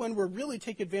tell when we're really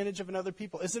taking advantage of another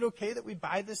people. Is it okay that we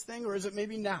buy this thing, or is it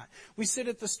maybe not? We sit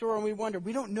at the store and we wonder.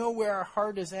 We don't know where our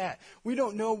heart is at. We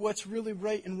don't know what's really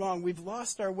right and wrong. We've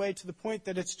lost our way to the point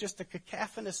that it's just a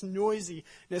cacophonous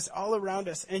noisiness all around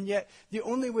us. And yet the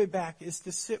only way back is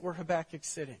to sit where Habakkuk's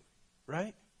sitting,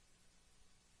 right?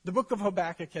 The book of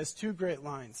Habakkuk has 2 great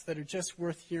lines that are just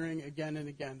worth hearing again and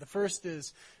again. The first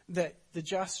is that the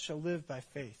just shall live by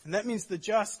faith. And that means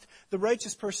the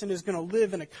righteous person is going to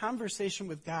live in a conversation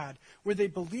with God where they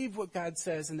believe what God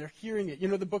says and they're hearing it. You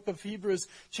know, the book of Hebrews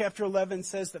chapter 11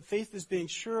 says that faith is being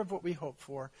sure of what we hope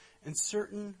for and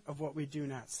certain of what we do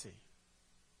not see.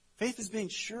 Faith is being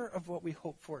sure of what we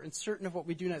hope for and certain of what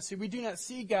we do not see. We do not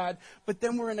see God, but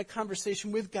then we're in a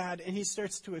conversation with God, and he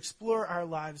starts to explore our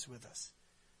lives with us.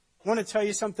 I want to tell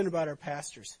you something about our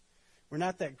pastors. We're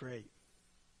not that great.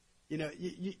 You know,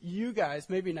 you guys,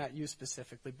 maybe not you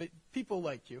specifically, but people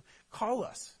like you, call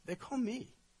us. They call me.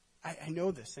 I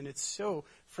know this, and it's so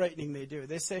frightening they do.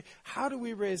 They say, how do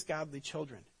we raise godly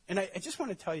children? And I just want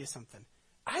to tell you something.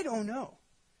 I don't know.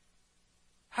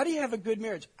 How do you have a good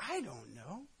marriage? I don't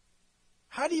know.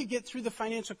 How do you get through the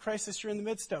financial crisis you're in the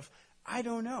midst of? I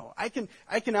don't know. I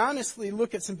can honestly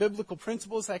look at some biblical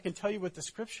principles. I can tell you what the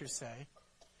scriptures say.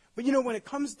 But you know, when it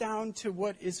comes down to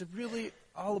what is really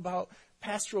all about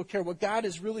pastoral care, what God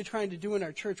is really trying to do in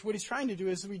our church, what he's trying to do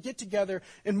is we get together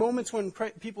in moments when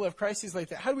people have crises like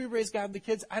that. How do we raise godly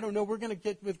kids? I don't know. We're going to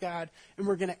get with God and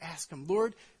we're going to ask him,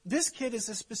 Lord, this kid is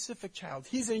a specific child.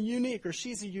 He's a unique or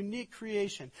she's a unique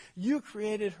creation. You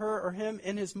created her or him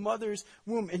in his mother's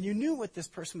womb, and you knew what this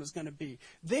person was going to be.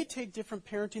 They take different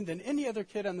parenting than any other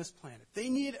kid on this planet. They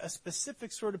need a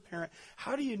specific sort of parent.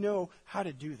 How do you know how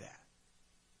to do that?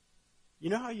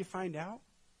 You know how you find out?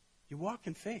 You walk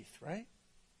in faith, right?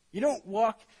 You don't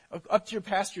walk up to your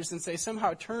pastors and say,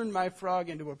 somehow turn my frog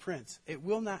into a prince. It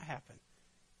will not happen.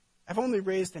 I've only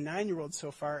raised a 9-year-old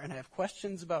so far, and I have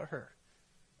questions about her.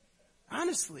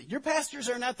 Honestly, your pastors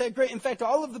are not that great. In fact,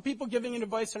 all of the people giving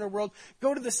advice in our world,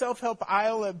 go to the self-help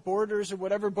aisle at Borders or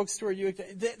whatever bookstore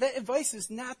that advice is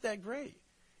not that great.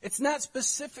 It's not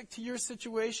specific to your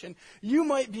situation. You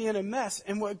might be in a mess,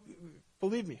 and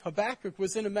believe me, Habakkuk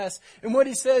was in a mess. And what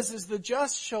he says is the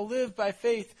just shall live by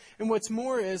faith. And what's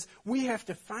more is we have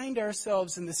to find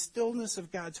ourselves in the stillness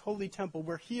of God's holy temple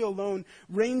where he alone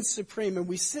reigns supreme. And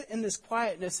we sit in this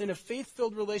quietness in a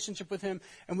faith-filled relationship with him,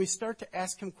 and we start to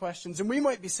ask him questions. And we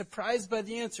might be surprised by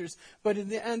the answers, but in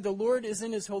the end, the Lord is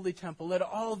in his holy temple. Let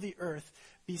all the earth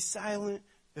be silent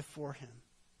before him.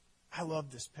 I love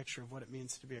this picture of what it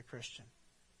means to be a Christian.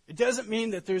 It doesn't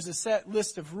mean that there's a set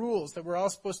list of rules that we're all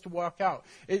supposed to walk out.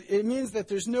 It means that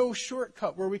there's no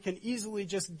shortcut where we can easily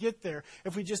just get there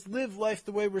if we just live life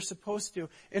the way we're supposed to.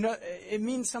 And it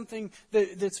means something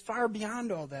that's far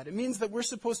beyond all that. It means that we're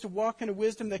supposed to walk in a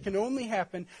wisdom that can only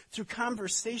happen through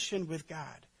conversation with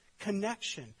God,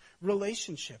 connection,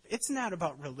 relationship. It's not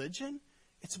about religion.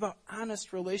 It's about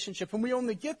honest relationship. And we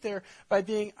only get there by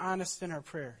being honest in our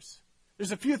prayers.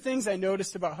 There's a few things I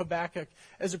noticed about Habakkuk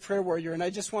as a prayer warrior, and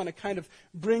I just want to kind of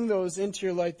bring those into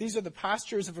your light. These are the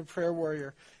postures of a prayer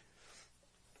warrior.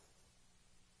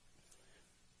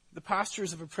 The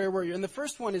postures of a prayer warrior. And the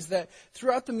first one is that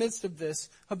throughout the midst of this,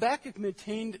 Habakkuk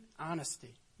maintained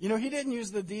honesty. You know, he didn't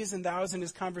use the these and thous in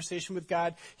his conversation with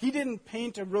God. He didn't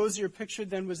paint a rosier picture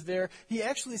than was there. He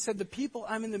actually said, the people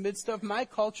I'm in the midst of, my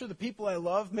culture, the people I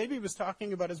love, maybe he was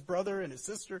talking about his brother and his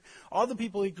sister, all the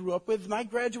people he grew up with, my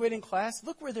graduating class,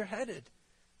 look where they're headed.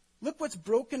 Look what's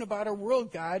broken about our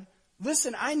world, God.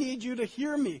 Listen, I need you to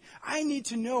hear me. I need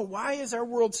to know, why is our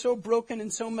world so broken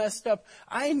and so messed up?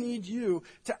 I need you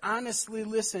to honestly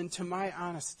listen to my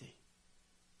honesty.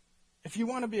 If you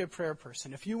want to be a prayer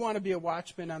person, if you want to be a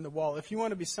watchman on the wall, if you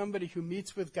want to be somebody who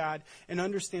meets with God and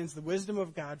understands the wisdom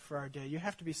of God for our day, you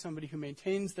have to be somebody who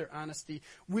maintains their honesty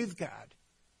with God.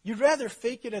 You'd rather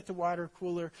fake it at the water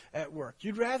cooler at work.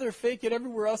 You'd rather fake it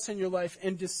everywhere else in your life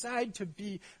and decide to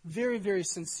be very, very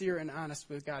sincere and honest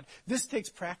with God. This takes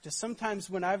practice.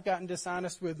 Sometimes when I've gotten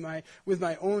dishonest with my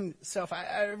own self,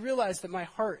 I realize that my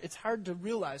heart, it's hard to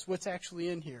realize what's actually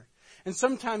in here. And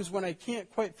sometimes when I can't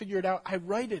quite figure it out, I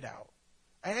write it out.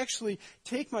 I actually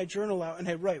take my journal out and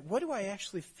I write, what do I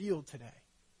actually feel today?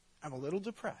 I'm a little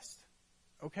depressed.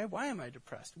 Okay, why am I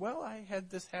depressed? Well, I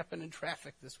had this happen in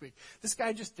traffic this week. This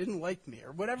guy just didn't like me,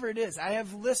 or whatever it is. I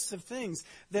have lists of things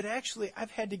that actually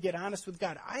I've had to get honest with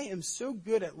God. I am so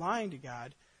good at lying to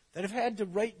God that I've had to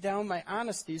write down my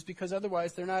honesties, because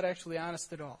otherwise they're not actually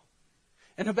honest at all.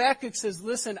 And Habakkuk says,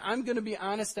 listen, I'm going to be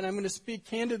honest and I'm going to speak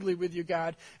candidly with you,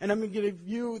 God, and I'm going to give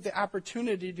you the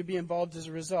opportunity to be involved as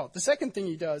a result. The second thing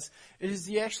he does is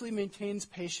he actually maintains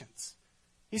patience.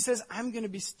 He says, I'm going to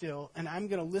be still and I'm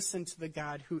going to listen to the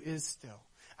God who is still.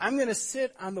 I'm going to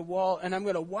sit on the wall and I'm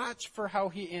going to watch for how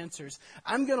he answers.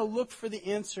 I'm going to look for the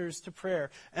answers to prayer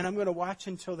and I'm going to watch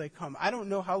until they come. I don't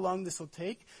know how long this will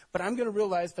take, but I'm going to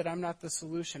realize that I'm not the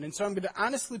solution. And so I'm going to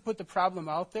honestly put the problem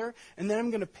out there, and then I'm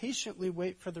going to patiently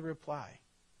wait for the reply.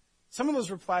 Some of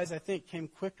those replies, I think, came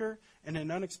quicker and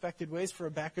in unexpected ways for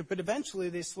Habakkuk, but eventually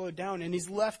they slowed down and he's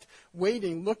left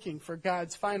waiting, looking for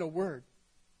God's final word.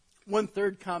 One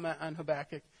third comment on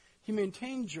Habakkuk, he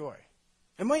maintained joy.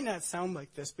 It might not sound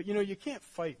like this, but you can't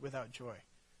fight without joy.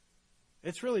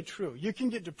 It's really true. You can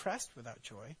get depressed without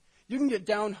joy. You can get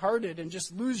downhearted and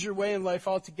just lose your way in life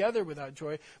altogether without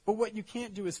joy. But what you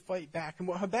can't do is fight back. And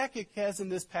what Habakkuk has in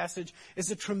this passage is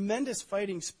a tremendous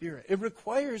fighting spirit. It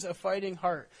requires a fighting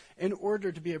heart in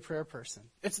order to be a prayer person.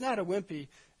 It's not a wimpy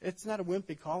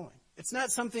calling. It's not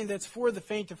something that's for the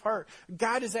faint of heart.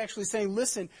 God is actually saying,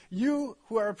 listen, you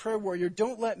who are a prayer warrior,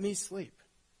 don't let me sleep.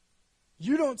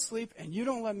 You don't sleep and you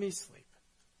don't let me sleep.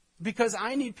 Because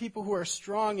I need people who are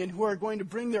strong and who are going to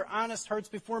bring their honest hearts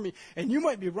before me. And you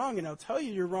might be wrong, and I'll tell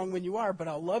you you're wrong when you are, but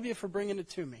I'll love you for bringing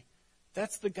it to me.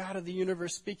 That's the God of the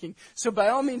universe speaking. So by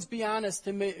all means, be honest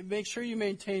and make sure you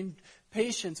maintain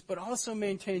patience, but also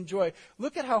maintain joy.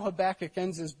 Look at how Habakkuk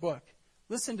ends his book.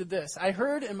 Listen to this. I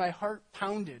heard and my heart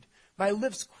pounded. My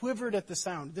lips quivered at the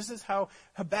sound. This is how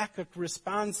Habakkuk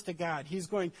responds to God. He's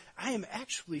going, I am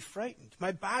actually frightened.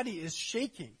 My body is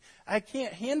shaking. I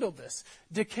can't handle this.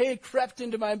 Decay crept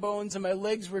into my bones and my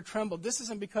legs were trembled. This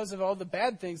isn't because of all the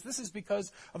bad things. This is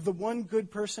because of the one good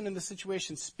person in the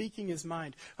situation speaking his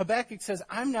mind. Habakkuk says,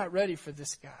 I'm not ready for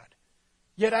this God.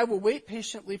 Yet I will wait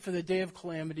patiently for the day of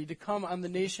calamity to come on the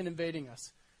nation invading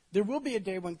us. There will be a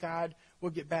day when God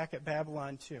will get back at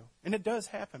Babylon too. And it does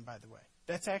happen, by the way.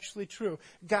 That's actually true.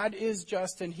 God is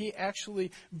just, and he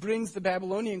actually brings the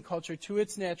Babylonian culture to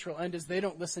its natural end as they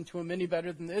don't listen to him any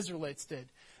better than the Israelites did.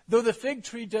 Though the fig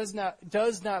tree does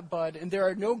not bud, and there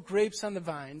are no grapes on the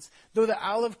vines, though the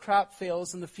olive crop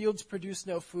fails and the fields produce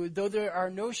no food, though there are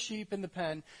no sheep in the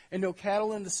pen and no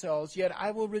cattle in the stalls, yet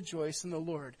I will rejoice in the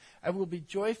Lord. I will be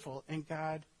joyful in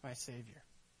God my Savior.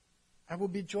 I will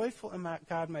be joyful in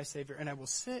God my Savior, and I will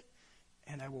sit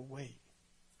and I will wait.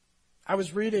 I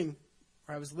was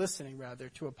listening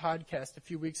to a podcast a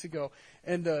few weeks ago,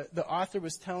 and the author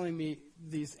was telling me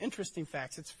these interesting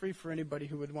facts. It's free for anybody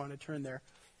who would want to turn there.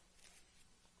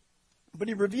 But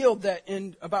he revealed that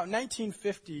in about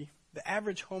 1950, the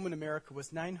average home in America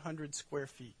was 900 square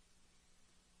feet.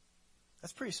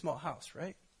 That's a pretty small house,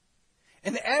 right?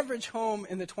 And the average home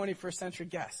in the 21st century,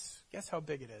 guess how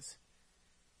big it is?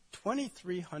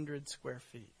 2,300 square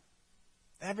feet.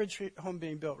 Average home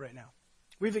being built right now.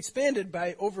 We've expanded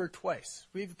by over twice.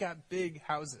 We've got big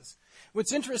houses.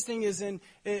 What's interesting is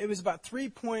it was about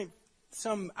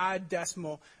 3-point-some odd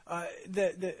decimal,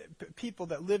 the people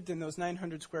that lived in those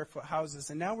 900 square foot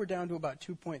houses, and now we're down to about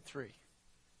 2.3.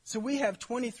 So we have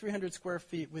 2,300 square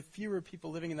feet with fewer people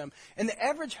living in them. And the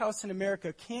average house in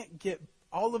America can't get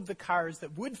all of the cars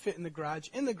that would fit in the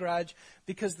garage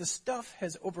because the stuff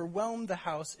has overwhelmed the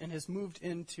house and has moved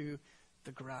into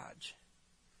the garage.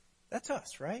 That's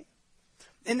us, right?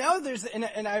 And now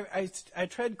I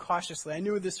tread cautiously. I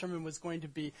knew this sermon was going to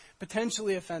be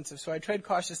potentially offensive, so I tread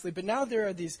cautiously. But now there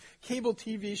are these cable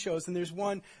TV shows, and there's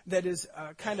one that is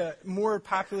kind of more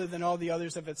popular than all the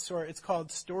others of its sort. It's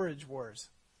called Storage Wars.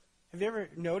 Have you ever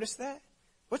noticed that?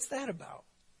 What's that about?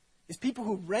 It's people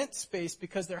who rent space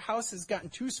because their house has gotten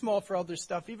too small for all their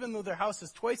stuff, even though their house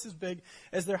is twice as big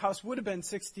as their house would have been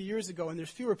 60 years ago, and there's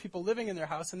fewer people living in their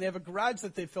house, and they have a garage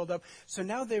that they filled up. So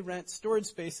now they rent storage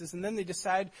spaces, and then they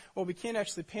decide, well, we can't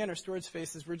actually pay on our storage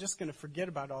spaces. We're just going to forget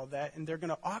about all that, and they're going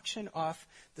to auction off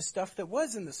the stuff that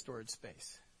was in the storage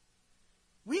space.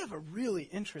 We have a really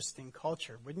interesting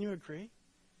culture, wouldn't you agree?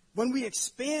 When we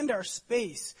expand our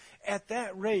space at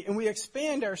that rate, and we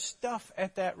expand our stuff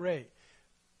at that rate,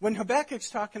 when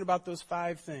Habakkuk's talking about those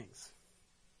 5 things,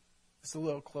 it's a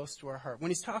little close to our heart.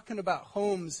 When he's talking about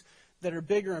homes that are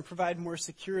bigger and provide more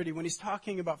security, when he's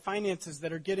talking about finances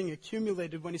that are getting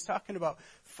accumulated, when he's talking about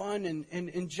fun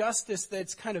and justice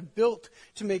that's kind of built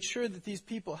to make sure that these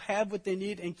people have what they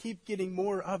need and keep getting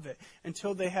more of it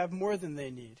until they have more than they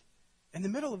need. In the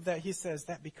middle of that, he says,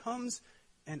 that becomes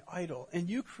an idol. And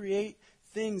you create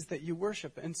things that you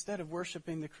worship instead of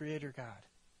worshiping the Creator God.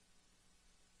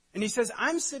 And he says,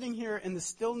 I'm sitting here in the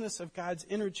stillness of God's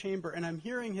inner chamber, and I'm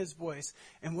hearing his voice.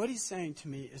 And what he's saying to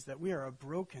me is that we are a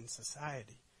broken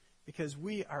society because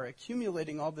we are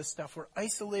accumulating all this stuff. We're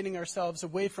isolating ourselves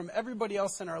away from everybody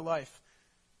else in our life.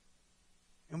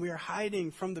 And we are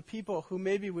hiding from the people who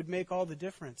maybe would make all the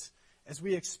difference as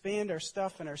we expand our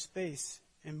stuff and our space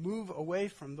and move away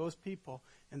from those people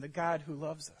and the God who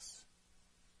loves us.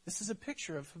 This is a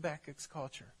picture of Habakkuk's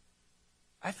culture.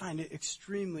 I find it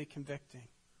extremely convicting.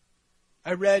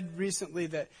 I read recently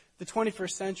that the 21st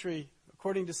century,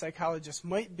 according to psychologists,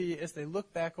 might be, as they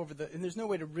look back over and there's no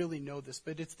way to really know this,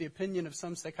 but it's the opinion of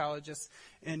some psychologists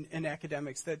and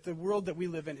academics, that the world that we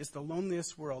live in is the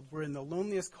loneliest world. We're in the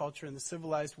loneliest culture in the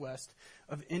civilized West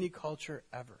of any culture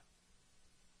ever.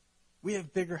 We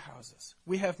have bigger houses.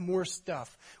 We have more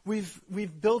stuff. We've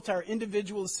built our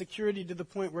individual security to the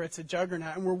point where it's a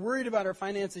juggernaut. And we're worried about our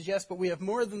finances, yes, but we have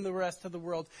more than the rest of the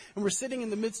world. And we're sitting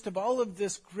in the midst of all of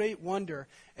this great wonder,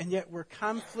 and yet we're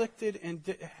conflicted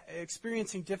and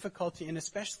experiencing difficulty, and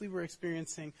especially we're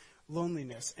experiencing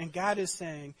loneliness. And God is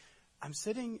saying, I'm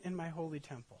sitting in my holy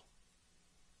temple.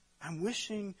 I'm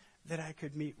wishing that I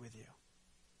could meet with you.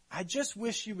 I just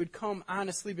wish you would come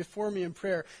honestly before me in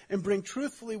prayer and bring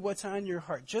truthfully what's on your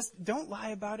heart. Just don't lie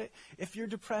about it. If you're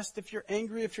depressed, if you're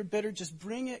angry, if you're bitter, just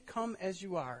bring it. Come as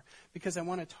you are, because I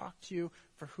want to talk to you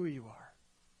for who you are.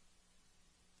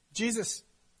 Jesus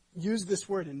used this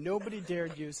word, and nobody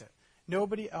dared use it.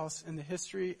 Nobody else in the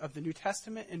history of the New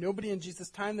Testament, and nobody in Jesus'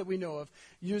 time that we know of,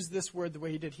 used this word the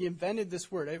way he did. He invented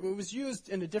this word. It was used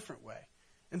in a different way.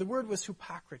 And the word was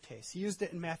hypocrites. He used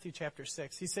it in Matthew chapter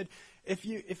 6. He said,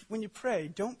 when you pray,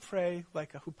 don't pray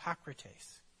like a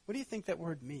hypocrites. What do you think that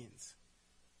word means?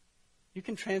 You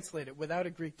can translate it without a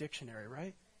Greek dictionary,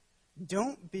 right?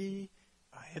 Don't be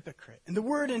a hypocrite. And the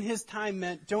word in his time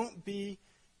meant don't be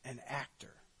an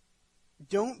actor.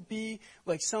 Don't be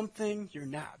like something you're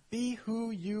not. Be who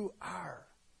you are,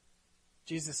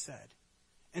 Jesus said.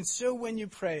 And so when you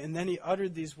pray, and then he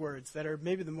uttered these words that are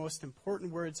maybe the most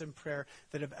important words in prayer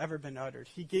that have ever been uttered.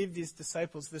 He gave these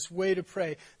disciples this way to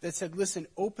pray that said, listen,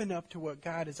 open up to what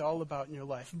God is all about in your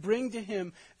life. Bring to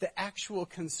him the actual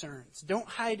concerns. Don't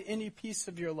hide any piece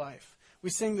of your life. We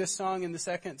sing this song in the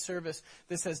second service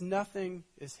that says, nothing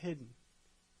is hidden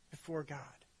before God.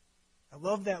 I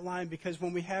love that line, because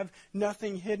when we have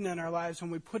nothing hidden in our lives,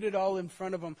 when we put it all in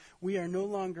front of him, we are no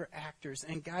longer actors,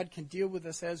 and God can deal with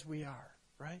us as we are.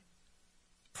 Right?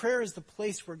 Prayer is the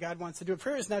place where God wants to do it.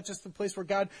 Prayer is not just the place where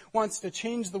God wants to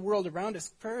change the world around us.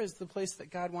 Prayer is the place that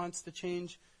God wants to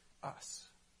change us.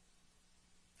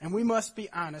 And we must be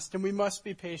honest, and we must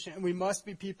be patient, and we must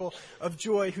be people of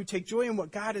joy who take joy in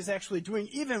what God is actually doing,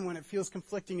 even when it feels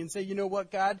conflicting, and say, you know what,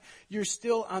 God, you're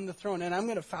still on the throne, and I'm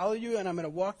going to follow you, and I'm going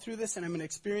to walk through this, and I'm going to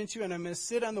experience you, and I'm going to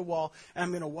sit on the wall, and I'm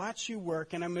going to watch you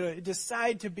work, and I'm going to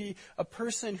decide to be a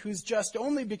person who's just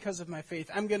only because of my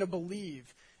faith. I'm going to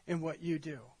believe in what you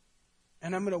do.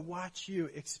 And I'm going to watch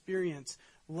you experience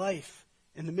life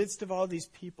in the midst of all these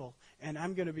people, and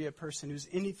I'm going to be a person who's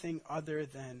anything other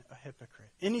than a hypocrite,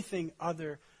 anything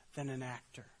other than an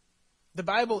actor. The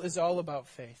Bible is all about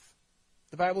faith.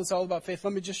 The Bible is all about faith.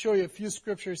 Let me just show you a few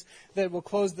scriptures that will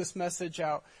close this message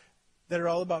out that are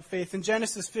all about faith. In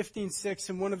Genesis 15:6,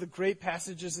 in one of the great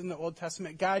passages in the Old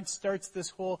Testament, God starts this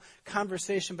whole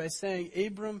conversation by saying,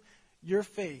 Abram, your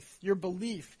faith, your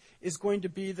belief is going to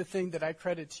be the thing that I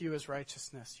credit to you as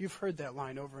righteousness. You've heard that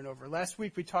line over and over. Last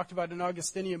week we talked about an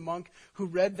Augustinian monk who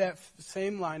read that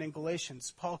same line in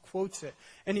Galatians. Paul quotes it,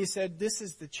 and he said, this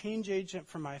is the change agent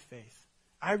for my faith.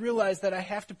 I realize that I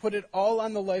have to put it all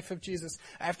on the life of Jesus.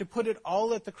 I have to put it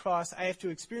all at the cross. I have to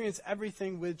experience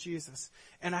everything with Jesus.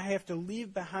 And I have to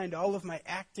leave behind all of my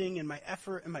acting and my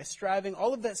effort and my striving,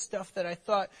 all of that stuff that I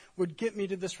thought would get me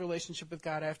to this relationship with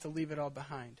God. I have to leave it all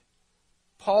behind.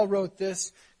 Paul wrote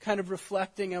this kind of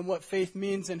reflecting on what faith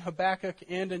means in Habakkuk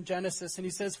and in Genesis. And he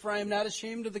says, for I am not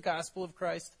ashamed of the gospel of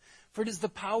Christ, for it is the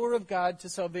power of God to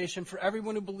salvation for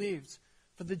everyone who believes,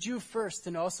 for the Jew first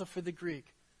and also for the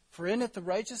Greek. For in it the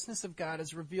righteousness of God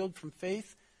is revealed from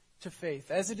faith to faith.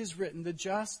 As it is written, the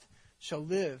just shall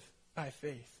live by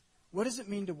faith. What does it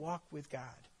mean to walk with God?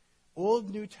 Old,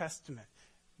 New Testament.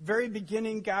 Very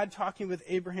beginning, God talking with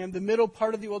Abraham. The middle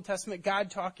part of the Old Testament, God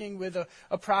talking with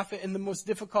a prophet in the most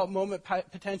difficult moment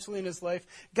potentially in his life.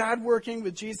 God working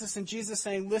with Jesus, and Jesus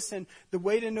saying, listen, the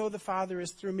way to know the Father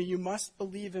is through me. You must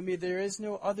believe in me. There is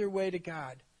no other way to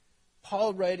God.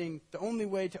 Paul writing, the only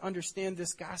way to understand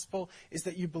this gospel is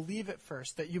that you believe it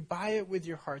first, that you buy it with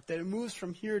your heart, that it moves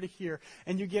from here to here,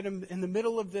 and you get in the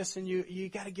middle of this, and you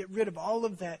got to get rid of all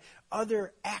of that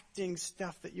other acting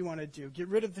stuff that you want to do. Get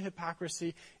rid of the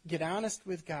hypocrisy, get honest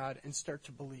with God, and start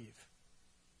to believe.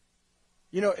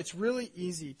 You know, it's really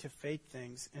easy to fake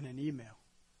things in an email.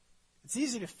 It's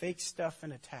easy to fake stuff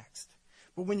in a text.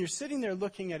 But when you're sitting there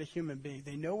looking at a human being,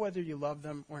 they know whether you love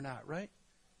them or not, right?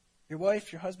 Your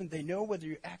wife, your husband, they know whether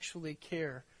you actually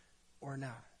care or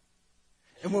not.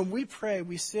 And when we pray,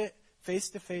 we sit face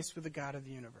to face with the God of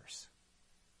the universe.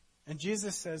 And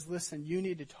Jesus says, listen, you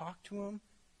need to talk to him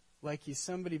like he's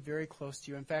somebody very close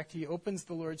to you. In fact, he opens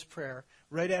the Lord's Prayer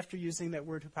right after using that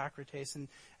word hypocrites. And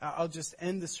I'll just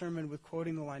end the sermon with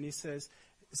quoting the line. He says,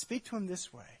 speak to him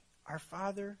this way. Our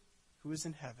Father who is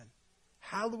in heaven,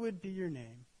 hallowed be your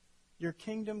name. Your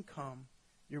kingdom come,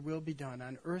 your will be done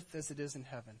on earth as it is in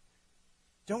heaven.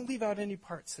 Don't leave out any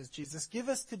part, says Jesus. Give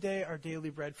us today our daily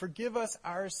bread. Forgive us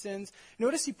our sins.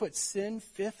 Notice he put sin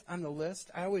fifth on the list.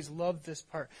 I always love this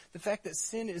part. The fact that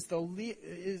sin is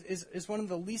is one of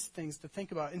the least things to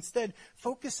think about. Instead,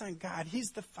 focus on God.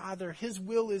 He's the Father. His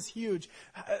will is huge.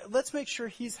 Let's make sure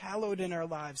he's hallowed in our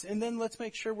lives. And then let's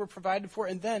make sure we're provided for.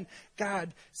 And then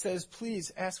God says,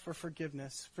 please ask for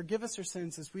forgiveness. Forgive us our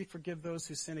sins as we forgive those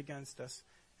who sin against us.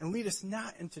 And lead us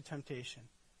not into temptation,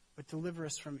 but deliver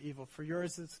us from evil. For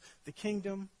yours is the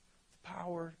kingdom, the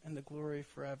power, and the glory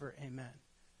forever. Amen.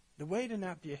 The way to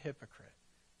not be a hypocrite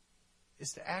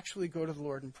is to actually go to the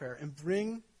Lord in prayer and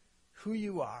bring who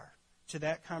you are to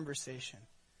that conversation.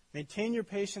 Maintain your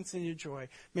patience and your joy.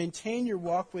 Maintain your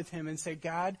walk with him and say,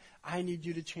 God, I need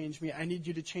you to change me. I need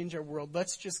you to change our world.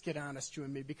 Let's just get honest, you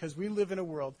and me, because we live in a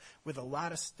world with a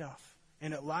lot of stuff,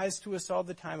 and it lies to us all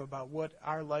the time about what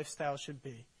our lifestyle should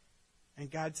be. And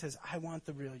God says, I want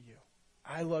the real you.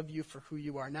 I love you for who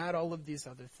you are, not all of these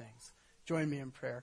other things. Join me in prayer.